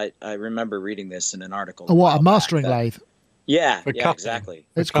that? I remember reading this in an article. A mastering lathe? Yeah, For yeah, cutting. exactly.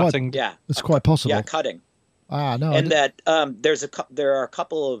 It's cutting. Yeah, It's quite possible. yeah, cutting. No. And that there are a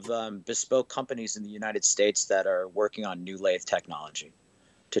couple of bespoke companies in the United States that are working on new lathe technology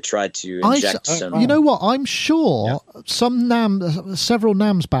to try to inject some. You know what? I'm sure several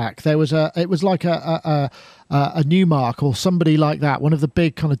NAMs back, it was like a Newmark or somebody like that, one of the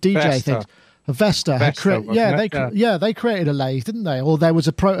big kind of DJ Vesta. things. Vesta had they created a lathe, didn't they? Or there was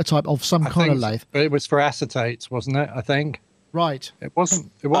a prototype of some kind of lathe. It was for acetates, wasn't it? I think Right. it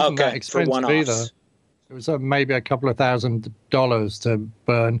wasn't Okay, that for expensive one-offs. either. It was maybe a couple of $1,000 to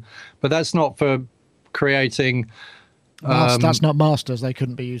burn, but that's not for creating. That's not masters. They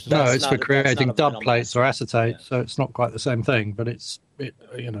couldn't be used. No, That's it's not for a- that's creating not a dub vinyl plates or master. acetate, Yeah. so it's not quite the same thing, but it's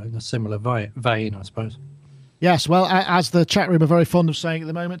in a similar vein, I suppose. Yes, well, as the chat room are very fond of saying at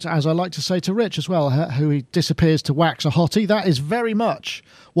the moment, as I like to say to Rich as well, who he disappears to wax a hottie, that is very much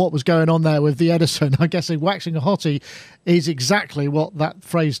what was going on there with the Edison. I guess waxing a hottie is exactly what that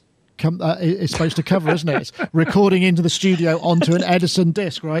phrase is supposed to cover, isn't it? It's recording into the studio onto an Edison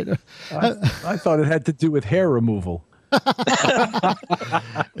disc, right? I thought it had to do with hair removal.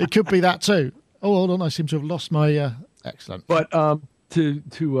 It could be that too. Oh, hold on, I seem to have lost my... Excellent. But to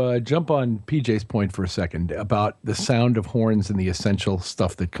jump on PJ's point for a second about the sound of horns and the essential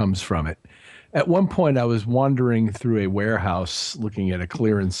stuff that comes from it. At one point, I was wandering through a warehouse looking at a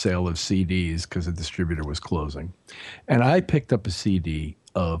clearance sale of CDs because a distributor was closing. And I picked up a CD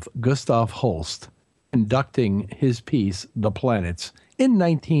of Gustav Holst conducting his piece, The Planets, in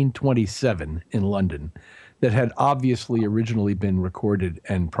 1927 in London that had obviously originally been recorded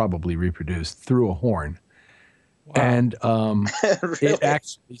and probably reproduced through a horn. And Really? it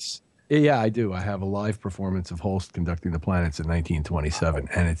actually, yeah, I do. I have a live performance of Holst conducting The Planets in 1927,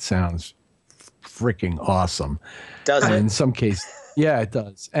 and it sounds freaking awesome. Does And it? in some case, yeah, it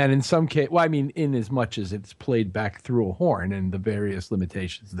does. And in some case, well, I mean, in as much as it's played back through a horn and the various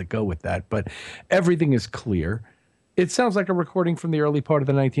limitations that go with that, but everything is clear. It sounds like a recording from the early part of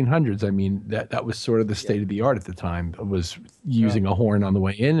the 1900s. I mean, that was sort of the state of the art at the time, was using a horn on the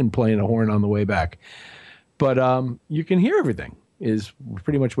way in and playing a horn on the way back. But you can hear everything is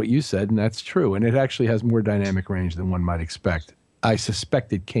pretty much what you said, and that's true. And it actually has more dynamic range than one might expect. I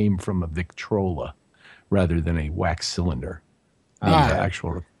suspect it came from a Victrola rather than a wax cylinder. The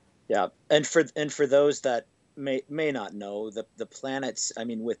actual. Yeah, and for those that may not know, the planets. I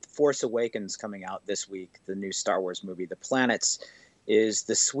mean, with Force Awakens coming out this week, the new Star Wars movie, the planets is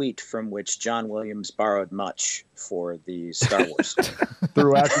the suite from which John Williams borrowed much for the Star Wars.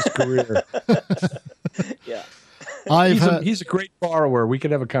 Throughout his career. Yeah, He's a great borrower. We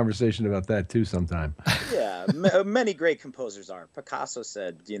could have a conversation about that too sometime. yeah. Many great composers are. Picasso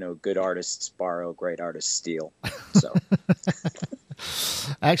said, good artists borrow, great artists steal. So.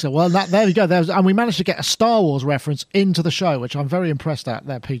 Excellent. Well, there we go. And we managed to get a Star Wars reference into the show, which I'm very impressed at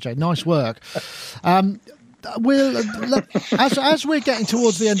there, PJ. Nice work. As we're getting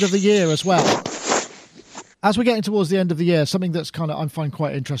towards the end of the year as well, something that's kind of I find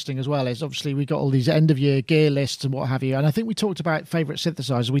quite interesting as well is obviously we got all these end of year gear lists and what have you. And I think we talked about favourite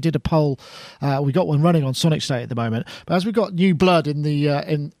synthesizers. We did a poll. We got one running on Sonic State at the moment. But as we got new blood in the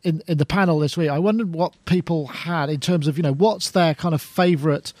in the panel this week, I wondered what people had in terms of what's their kind of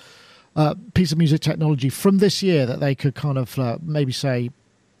favourite piece of music technology from this year that they could kind of maybe say,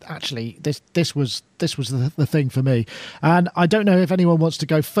 actually, this was the thing for me. And I don't know if anyone wants to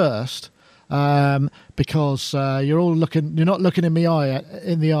go first. Because you're not looking in the eye,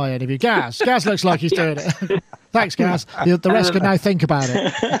 any of you. Gaz looks like he's doing it. Thanks, Gaz. The rest can now think about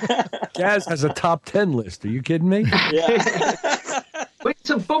it. Gaz has a top 10 list. Are you kidding me? Yeah. Well, it's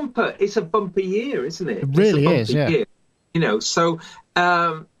a bumper year, isn't it? It really is, yeah. Year. So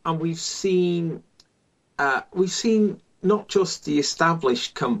and we've seen not just the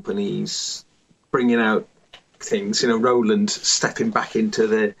established companies bringing out things, Roland stepping back into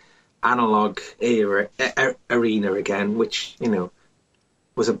the analog arena again, which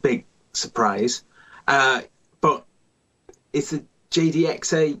was a big surprise. But is the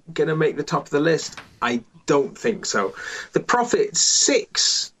JDXA going to make the top of the list? I don't think so. The Prophet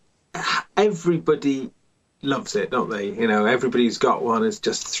 6, everybody loves it, don't they? Everybody who's got one is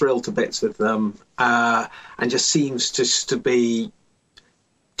just thrilled to bits with them, and just seems to be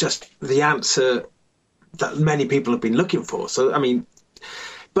just the answer that many people have been looking for. So,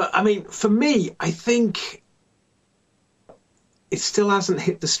 for me, I think it still hasn't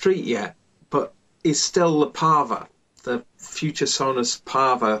hit the street yet, but is still the Parva, the FutureSonus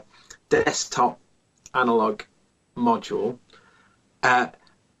Parva desktop analog module.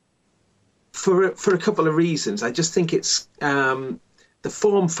 For a couple of reasons. I just think it's the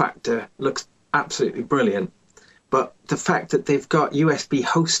form factor looks absolutely brilliant, but the fact that they've got USB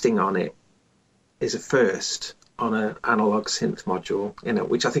hosting on it is a first on an analog synth module,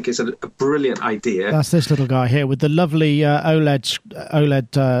 which I think is a brilliant idea. That's this little guy here with the lovely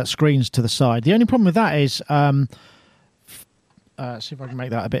OLED screens to the side. The only problem with that is, see if I can make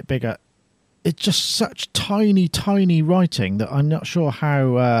that a bit bigger. It's just such tiny writing that I'm not sure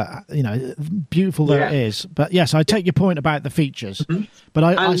how beautiful that is. But yes, I take your point about the features. Mm-hmm. But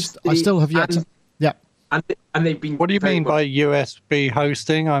I still have yet to. Yeah. And they've been. What do you mean by USB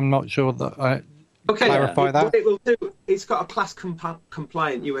hosting? I'm not sure that. Clarify that. What it will do, it's got a class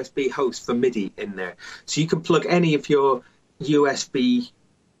compliant USB host for MIDI in there, so you can plug any of your USB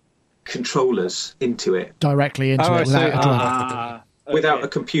controllers into it directly into it without a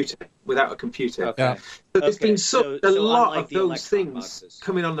computer. Okay. So there's been a lot of those things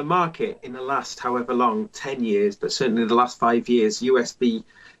coming on the market in the last however long, 10 years, but certainly the last 5 years, USB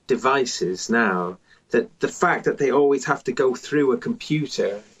devices now, that the fact that they always have to go through a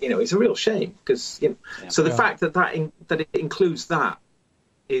computer, is a real shame. Because so the fact that it includes that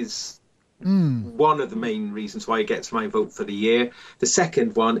is one of the main reasons why it gets my vote for the year. The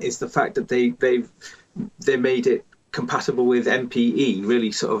second one is the fact that they made it compatible with MPE,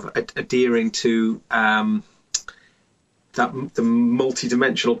 really sort of adhering to the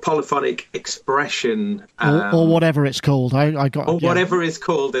multi-dimensional polyphonic expression, or whatever it's called. Whatever it's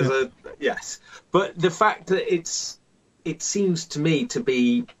called as yes. But the fact that it seems to me to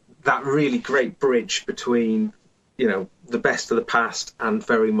be that really great bridge between, the best of the past and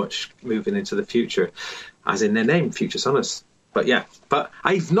very much moving into the future, as in their name, FutureSonus. But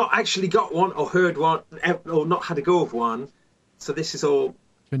I've not actually got one or heard one or not had a go of one. So this is all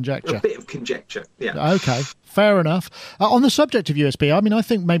conjecture. A bit of conjecture. Yeah. Okay. Fair enough. On the subject of USB, I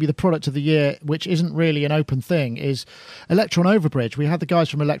think maybe the product of the year, which isn't really an open thing, is Electron Overbridge. We had the guys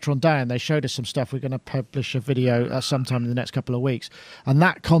from Electron Down. They showed us some stuff. We're going to publish a video sometime in the next couple of weeks. And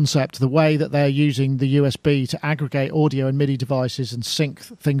that concept, the way that they're using the USB to aggregate audio and MIDI devices and sync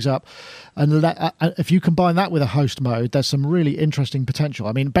things up, and if you combine that with a host mode, there's some really interesting potential.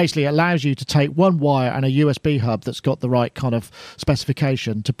 I mean, basically it allows you to take one wire and a USB hub that's got the right kind of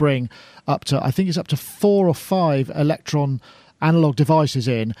specification to bring up to, I think it's up to 4 or 5 Electron analog devices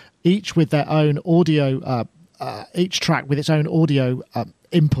in, each with their own audio, each track with its own audio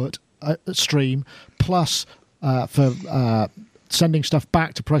input stream, plus for sending stuff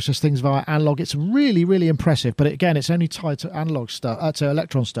back to process things via analog. It's really, really impressive. But again, it's only tied to analog stuff, to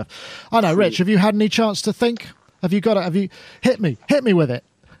Electron stuff. I know, Rich, have you had any chance to think? Have you got it? Have you hit me with it?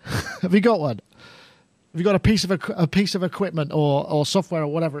 Have you got one? Have you got a piece of equipment or software or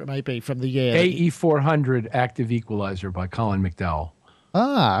whatever it may be from the year? AE400 Active Equalizer by Colin McDowell.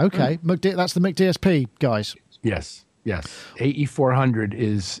 Ah, okay. That's the McDSP guys. Yes. AE400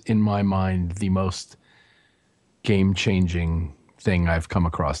 is, in my mind, the most game-changing thing I've come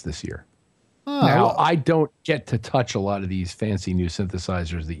across this year. Oh. Now, I don't get to touch a lot of these fancy new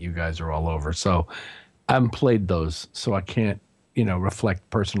synthesizers that you guys are all over, so I haven't played those, so I can't, reflect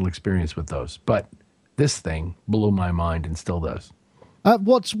personal experience with those. But this thing blew my mind and still does.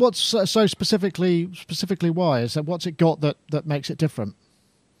 What's so specifically why? Is that what's it got that makes it different?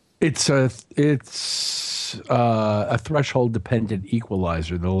 It's a threshold dependent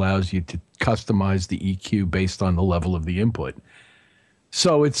equalizer that allows you to customize the EQ based on the level of the input.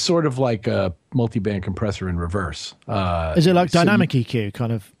 So it's sort of like a multi-band compressor in reverse. Is it like dynamic EQ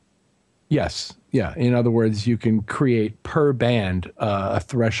kind of? Yes. Yeah. In other words, you can create per band a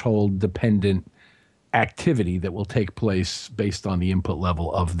threshold dependent activity that will take place based on the input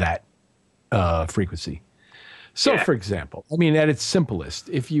level of that frequency. So, for example, at its simplest,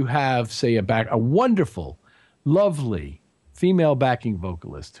 if you have, say, a wonderful, lovely female backing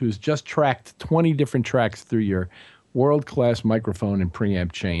vocalist who's just tracked 20 different tracks through your world-class microphone and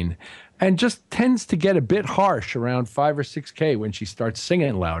preamp chain and just tends to get a bit harsh around 5 or 6K when she starts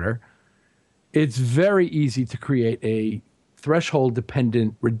singing louder, it's very easy to create a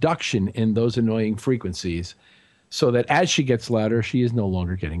threshold-dependent reduction in those annoying frequencies so that as she gets louder, she is no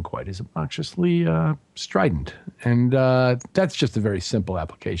longer getting quite as obnoxiously strident. And that's just a very simple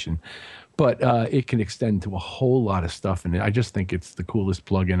application. But it can extend to a whole lot of stuff, and I just think it's the coolest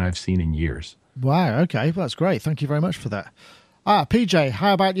plugin I've seen in years. Wow, okay, well, that's great. Thank you very much for that. PJ,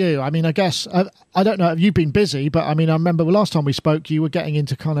 how about you? I guess, I don't know, have you been busy, but I remember last time we spoke, you were getting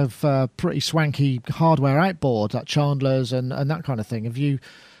into kind of pretty swanky hardware outboard, like Chandler's and that kind of thing. Have you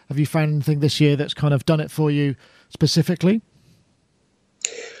Have you found anything this year that's kind of done it for you specifically?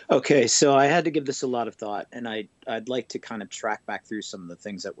 Okay, so I had to give this a lot of thought, and I'd like to kind of track back through some of the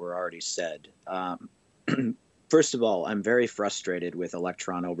things that were already said. First of all, I'm very frustrated with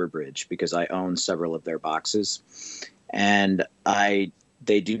Electron Overbridge because I own several of their boxes, and they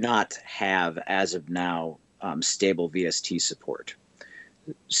do not have, as of now, stable VST support.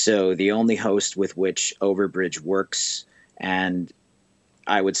 So the only host with which Overbridge works, and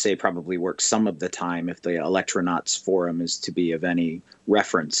I would say probably works some of the time if the Electronauts forum is to be of any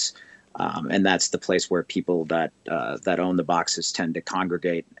reference, and that's the place where people that own the boxes tend to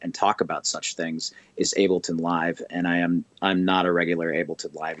congregate and talk about such things, is Ableton Live. And I'm not a regular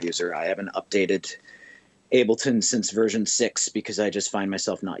Ableton Live user. I haven't updated Ableton since version 6 because I just find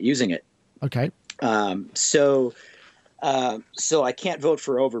myself not using it. Okay. So I can't vote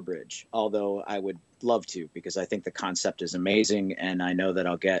for Overbridge, although I would love to, because I think the concept is amazing, and I know that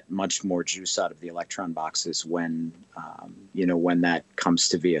I'll get much more juice out of the Electron boxes when that comes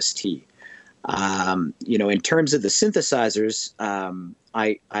to VST. In terms of the synthesizers,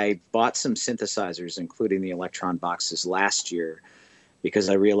 I bought some synthesizers, including the Electron boxes last year, because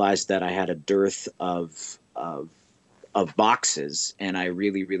I realized that I had a dearth of boxes, and I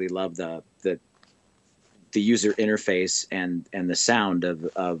really, really love the user interface and the sound of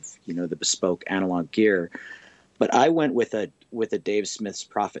the bespoke analog gear. But I went with a Dave Smith's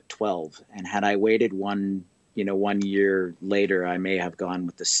Prophet 12, and had I waited 1 year later, I may have gone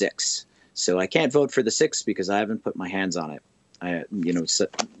with the 6. So I can't vote for the 6 because I haven't put my hands on it.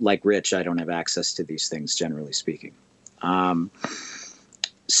 Like Rich, I don't have access to these things, generally speaking.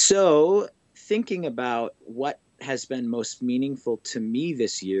 So thinking about what has been most meaningful to me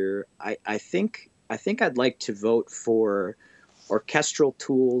this year, I think I'd like to vote for Orchestral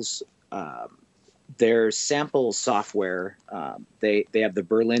Tools. Their sample software, they have the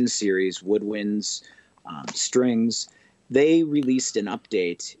Berlin series, woodwinds, strings. They released an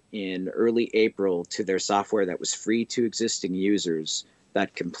update in early April to their software that was free to existing users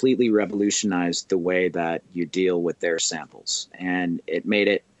that completely revolutionized the way that you deal with their samples. And it made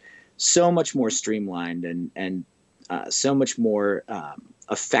it so much more streamlined and so much more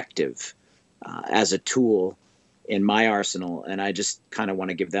effective as a tool in my arsenal. And I just kind of want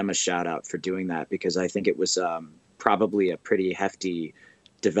to give them a shout out for doing that, because I think it was probably a pretty hefty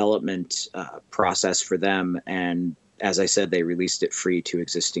development process for them. And as I said, they released it free to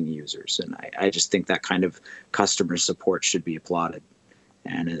existing users. And I just think that kind of customer support should be applauded.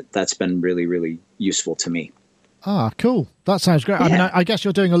 And that's been really, really useful to me. Ah, cool. That sounds great. Yeah. I mean, I guess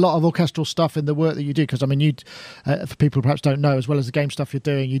you're doing a lot of orchestral stuff in the work that you do, because, I mean, you, for people who perhaps don't know, as well as the game stuff you're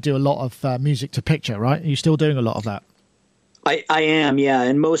doing, you do a lot of music to picture, right? Are you still doing a lot of that? I am, yeah.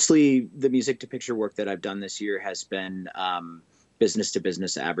 And mostly the music to picture work that I've done this year has been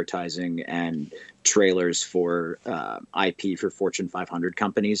business-to-business advertising and trailers for IP for Fortune 500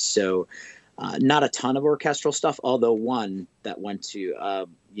 companies. So not a ton of orchestral stuff, although one that went to,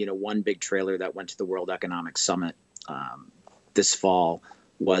 one big trailer that went to the World Economic Summit this fall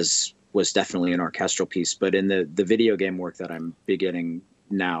was definitely an orchestral piece. But in the video game work that I'm beginning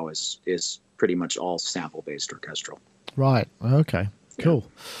now is pretty much all sample-based orchestral. Right. Okay. Cool.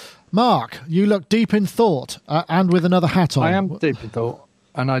 Yeah. Mark, you look deep in thought and with another hat on. I am deep in thought,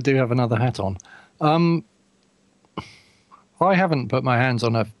 and I do have another hat on. I haven't put my hands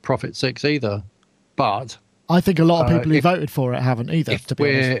on a Prophet 6 either, but I think a lot of people who voted for it haven't either, to be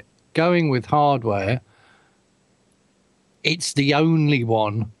honest. If we're going with hardware, it's the only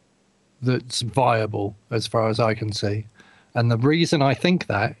one that's viable as far as I can see. And the reason I think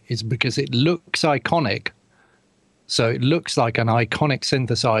that is because it looks iconic. So it looks like an iconic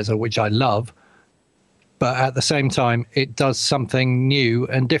synthesizer, which I love. But at the same time, it does something new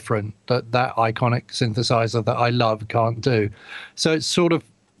and different that iconic synthesizer that I love can't do. So it's sort of,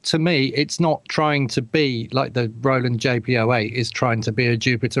 to me, it's not trying to be like the Roland JP-08 is trying to be a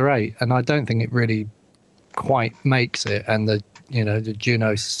Jupiter 8. And I don't think it really quite makes it. And the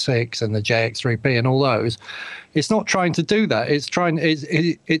Juno 6 and the JX3P and all those, it's not trying to do that. It's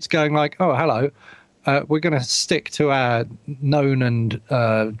going like, oh, hello. We're going to stick to our known and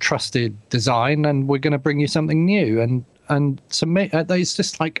trusted design, and we're going to bring you something new. And to me, it's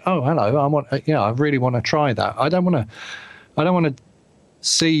just like, oh, hello. I really want to try that. I don't want to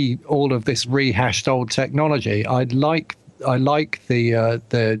see all of this rehashed old technology. I like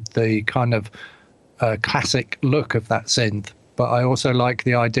the kind of classic look of that synth, but I also like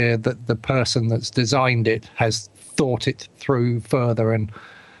the idea that the person that's designed it has thought it through further and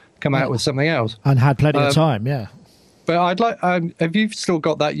come out with something else. And had plenty of time, yeah. But I'd like, have you still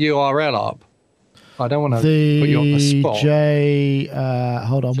got that URL up? I don't want to put you on the spot.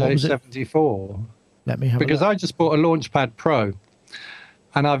 Hold on, what was it? J74. Let me have because a look. I just bought a Launchpad Pro,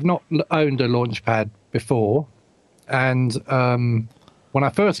 and I've not owned a Launchpad before. And when I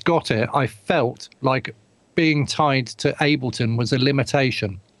first got it, I felt like being tied to Ableton was a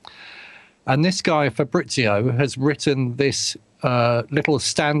limitation. And this guy, Fabrizio, has written this little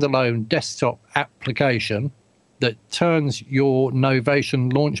standalone desktop application that turns your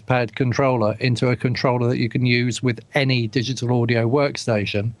Novation Launchpad controller into a controller that you can use with any digital audio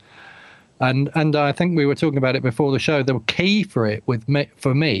workstation. And I think we were talking about it before the show. The key for it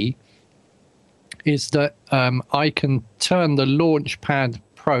for me is that I can turn the Launchpad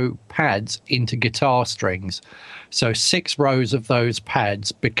Pro pads into guitar strings. So 6 rows of those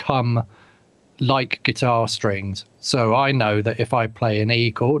pads become like guitar strings. So I know that if I play an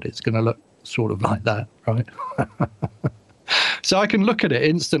E chord, it's going to look sort of like that, right? So I can look at it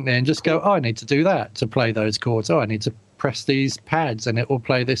instantly and just go, oh, I need to do that to play those chords. Oh, I need to press these pads and it will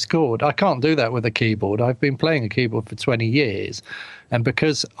play this chord. I can't do that with a keyboard. I've been playing a keyboard for 20 years. And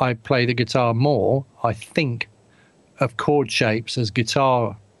because I play the guitar more, I think of chord shapes as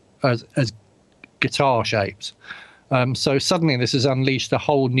guitar shapes. So suddenly this has unleashed a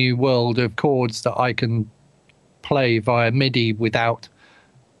whole new world of chords that I can play via MIDI without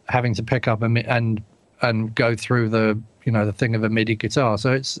having to pick up and go through the thing of a MIDI guitar.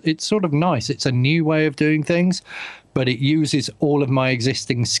 So it's sort of nice. It's a new way of doing things, but it uses all of my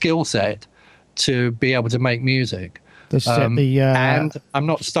existing skill set to be able to make music. And I'm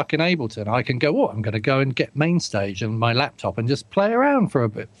not stuck in Ableton. I can go, I'm going to go and get MainStage on my laptop and just play around for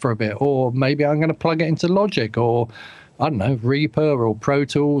a bit. Or maybe I'm going to plug it into Logic, or I don't know, Reaper or Pro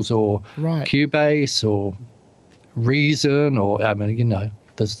Tools or Cubase or Reason, or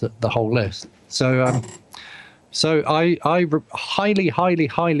there's the whole list. So I highly, highly,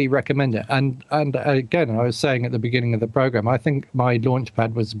 highly recommend it. And again, I was saying at the beginning of the program, I think my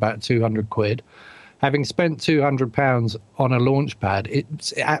Launchpad was about 200 quid. Having spent £200 on a Launchpad,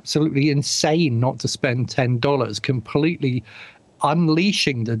 it's absolutely insane not to spend $10, completely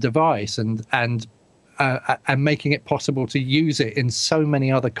unleashing the device and making it possible to use it in so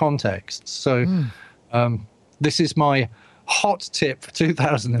many other contexts. So this is my hot tip for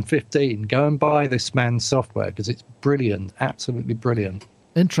 2015. Go and buy this man's software because it's brilliant, absolutely brilliant.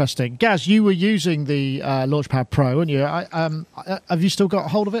 Interesting. Gaz, you were using the Launchpad Pro, weren't you? Have you still got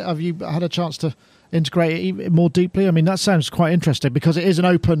hold of it? Have you had a chance to integrate it more deeply? I mean, that sounds quite interesting because it is an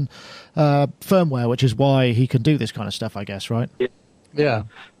open firmware, which is why he can do this kind of stuff, I guess, right? Yeah.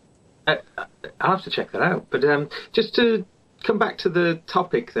 I'll have to check that out. But just to come back to the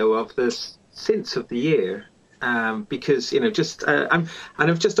topic, though, of the synths of the year, because I've just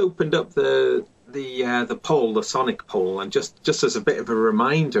opened up the poll, the Sonic poll, and just as a bit of a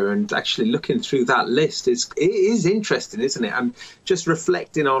reminder, and actually looking through that list, it is interesting, isn't it? I'm just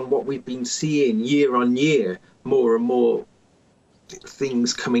reflecting on what we've been seeing year on year, more and more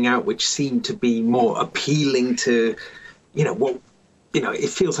things coming out which seem to be more appealing to, it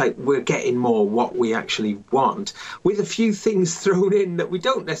feels like we're getting more what we actually want, with a few things thrown in that we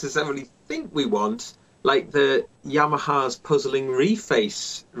don't necessarily think we want, like the Yamaha's puzzling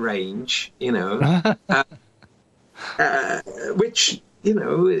reface range, which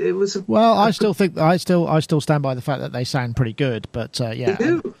it was. I still stand by the fact that they sound pretty good, but yeah, they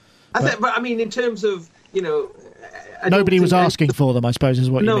do. But I mean, in terms of nobody was asking for them, I suppose,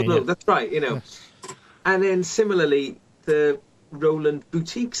 is what you mean. No, that's right. And then similarly, the Roland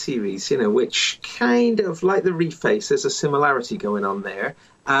Boutique series, which kind of like the reface, there's a similarity going on there.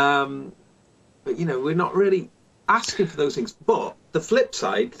 But, we're not really asking for those things. But the flip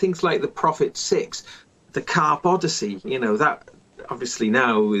side, things like the Prophet 6, the Carp Odyssey, that obviously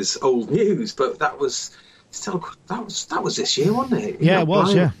now is old news, but that was still, that was this year, wasn't it? Yeah, it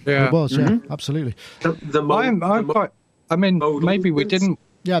was, yeah. It was, yeah, absolutely. Maybe we didn't.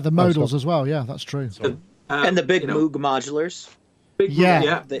 Yeah, the modals as well, yeah, that's true. And the big Moog modulars.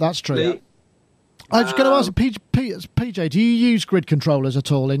 That's true. I was going to ask PJ, do you use grid controllers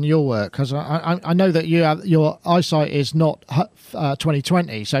at all in your work? Because I know that your eyesight is not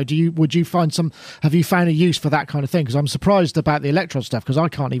 20/20. So have you found a use for that kind of thing? Because I'm surprised about the Electron stuff, because I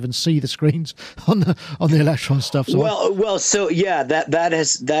can't even see the screens on the Electron stuff. So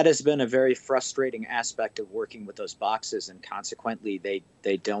that has been a very frustrating aspect of working with those boxes, and consequently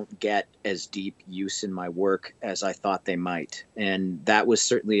they don't get as deep use in my work as I thought they might. And that was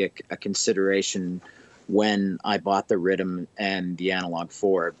certainly a consideration when I bought the Riddim and the Analog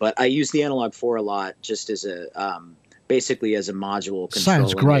 4. But I use the Analog 4 a lot just as basically as a module.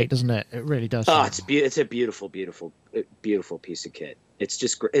 Sounds great, doesn't it? It really does. Oh, it's a beautiful, beautiful, beautiful piece of kit. It's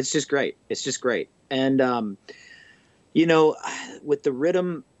just great. It's just great. And with the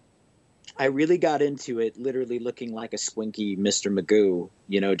Riddim, I really got into it literally looking like a squinky Mr. Magoo,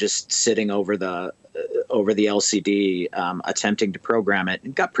 just sitting over the LCD, attempting to program it,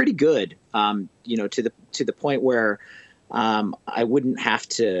 and got pretty good, to the point where I wouldn't have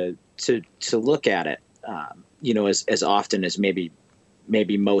to look at it, as often as maybe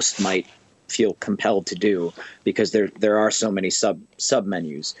most might feel compelled to do, because there are so many sub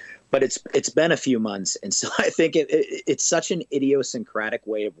menus. But it's been a few months, and so I think it's such an idiosyncratic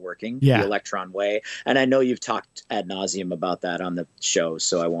way of working, the Electron way. And I know you've talked ad nauseum about that on the show,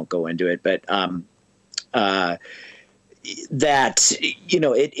 so I won't go into it. But it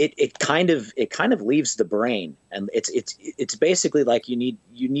kind of leaves the brain, and it's basically like you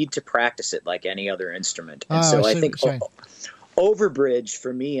need to practice it like any other instrument. And so I think Overbridge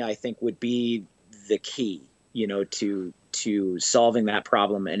for me, I think, would be the key, to solving that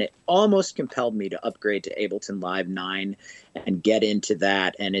problem. And it almost compelled me to upgrade to Ableton Live 9 and get into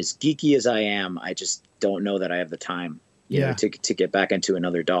that. And as geeky as I am, I just don't know that I have the time, to get back into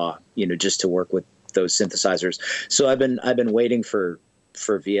another DAW, just to work with those synthesizers. So I've been waiting for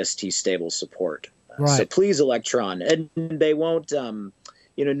VST stable support. Right. So please, Electron, and they won't,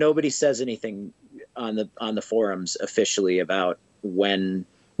 nobody says anything on the forums officially about when.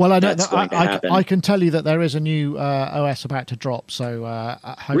 Well, I can tell you that there is a new OS about to drop. So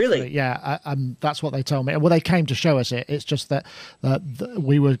hopefully, really, that's what they told me. Well, they came to show us it. It's just that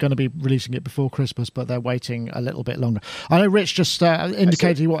we were going to be releasing it before Christmas, but they're waiting a little bit longer. I know Rich just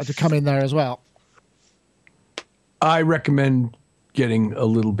indicated he wanted to come in there as well. I recommend getting a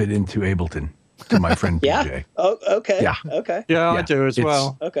little bit into Ableton. To my friend PJ. Oh, okay. Yeah. Okay. Yeah, I do as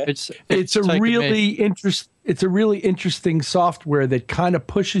well. Okay. It's a really interesting software that kind of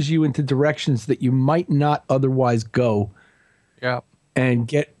pushes you into directions that you might not otherwise go. Yeah. And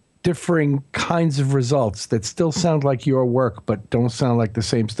get differing kinds of results that still sound like your work, but don't sound like the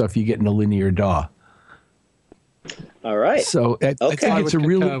same stuff you get in a linear DAW. All right. So I think it's a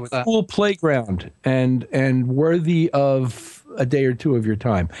really cool playground and worthy of a day or two of your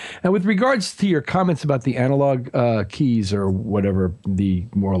time. And with regards to your comments about the analog keys, or whatever the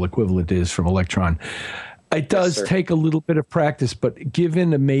moral equivalent is from Electron, it does take a little bit of practice, but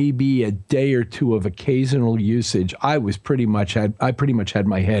given maybe a day or two of occasional usage, I pretty much had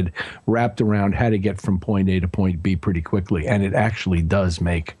my head wrapped around how to get from point A to point B pretty quickly. And it actually does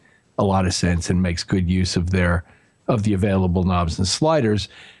make a lot of sense and makes good use of the available knobs and sliders.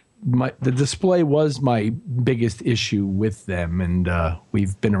 The display was my biggest issue with them, and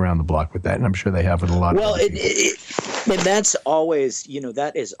we've been around the block with that, and I'm sure they have it a lot. Well, and that's always,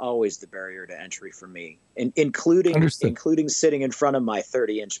 that is always the barrier to entry for me, including sitting in front of my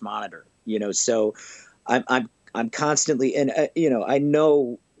 30-inch monitor. So I'm constantly, and I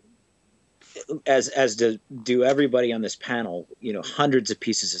know, as do everybody on this panel, hundreds of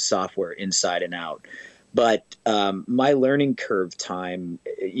pieces of software inside and out. But my learning curve time,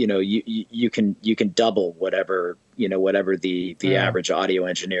 you can double whatever the average audio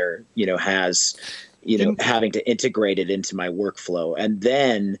engineer has, having to integrate it into my workflow. And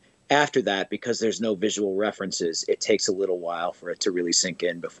then after that, because there's no visual references, it takes a little while for it to really sink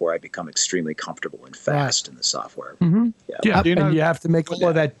in before I become extremely comfortable and fast in the software. Mm-hmm. Yeah. And you have to make all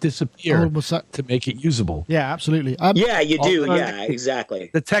of that disappear to make it usable. Yeah, absolutely. You do. Yeah, exactly.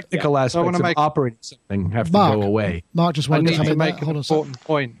 The technical aspects of operating something have to go away. Mark just wanted to make an important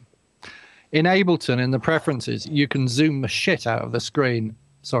point. In Ableton, in the preferences, you can zoom the shit out of the screen.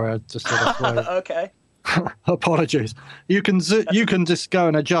 Sorry, I just said that. Okay. Apologies. You can just go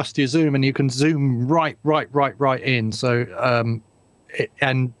and adjust your zoom, and you can zoom right in. So,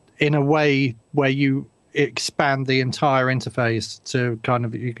 and in a way where you expand the entire interface to kind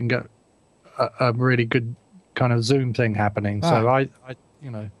of, you can get a really good kind of zoom thing happening. So I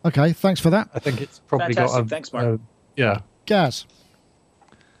Okay, thanks for that. I think it's probably fantastic. Thanks, Mark. Gaz.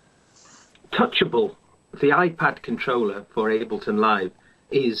 Touchable, the iPad controller for Ableton Live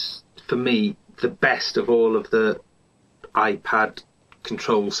is, for me, the best of all of the iPad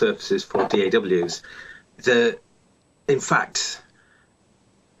control surfaces for DAWs. In fact,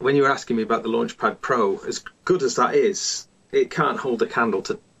 when you were asking me about the Launchpad Pro, as good as that is, it can't hold a candle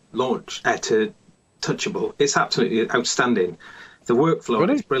to to Touchable. It's absolutely outstanding. The workflow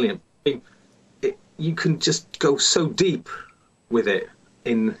is brilliant. You can just go so deep with it.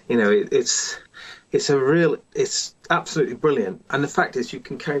 It's absolutely brilliant. And the fact is, you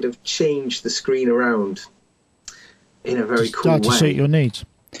can kind of change the screen around in a very cool way to suit your needs.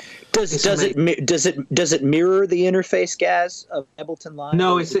 Does it mirror the interface, Gaz, of Ableton Live?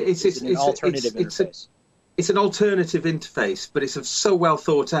 No, it's an alternative interface. it's an alternative interface, but it's so well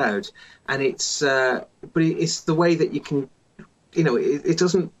thought out, and it's but it's the way that you can, it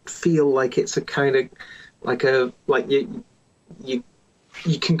doesn't feel like it's a kind of like you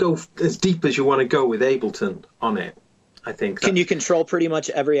can go as deep as you want to go with Ableton on it. I think. Can you control pretty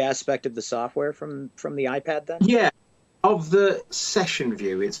much every aspect of the software from the iPad then? Yeah. Of the session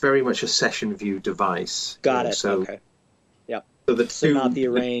view, it's very much a session view device. Got it. So, okay. Yeah. So not the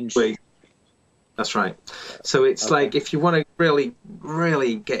arrange. That's right. So it's like if you want to really,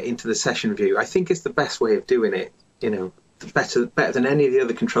 really get into the session view, I think it's the best way of doing it. Better than any of the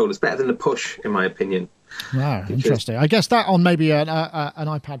other controllers, better than the push, in my opinion. Wow, interesting. I guess that on maybe an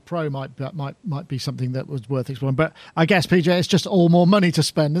iPad Pro might be something that was worth exploring. But I guess, PJ, it's just all more money to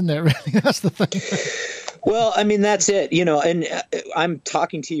spend, isn't it? Really, that's the thing. Well, I mean, that's it. And I'm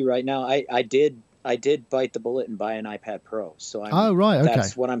talking to you right now. I did bite the bullet and buy an iPad Pro. So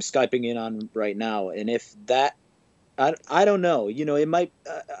that's what I'm Skyping in on right now. And if that, I don't know. It might.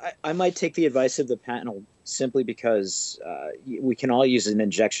 I might take the advice of the panel simply because we can all use an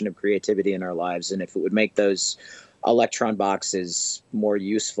injection of creativity in our lives, and if it would make those Electron boxes more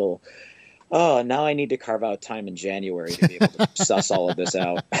useful. Oh, now I need to carve out time in January to be able to suss all of this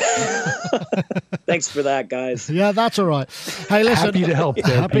out. Thanks for that, guys. Yeah, that's all right. Hey, listen. Happy to help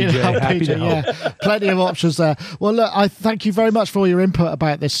there, happy PJ. to help, Happy PJ, to help. Yeah, plenty of options there. Well, look, I thank you very much for all your input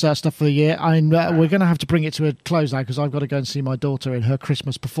about this stuff for the year. We're going to have to bring it to a close now because I've got to go and see my daughter in her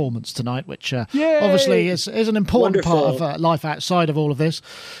Christmas performance tonight, which obviously is an important part of life outside of all of this.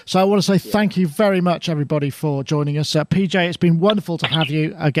 So I want to say thank you very much, everybody, for joining us. PJ, it's been wonderful to have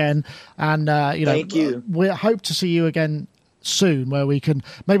you again. And, thank you. We hope to see you again soon, where we can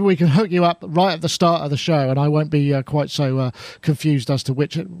hook you up right at the start of the show, and I won't be quite so confused as to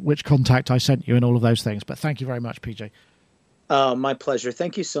which contact I sent you and all of those things. But thank you very much, PJ. My pleasure.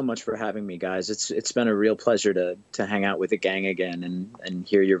 Thank you so much for having me, guys. It's been a real pleasure to hang out with the gang again and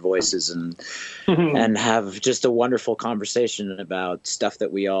hear your voices and and have just a wonderful conversation about stuff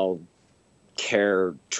that we all care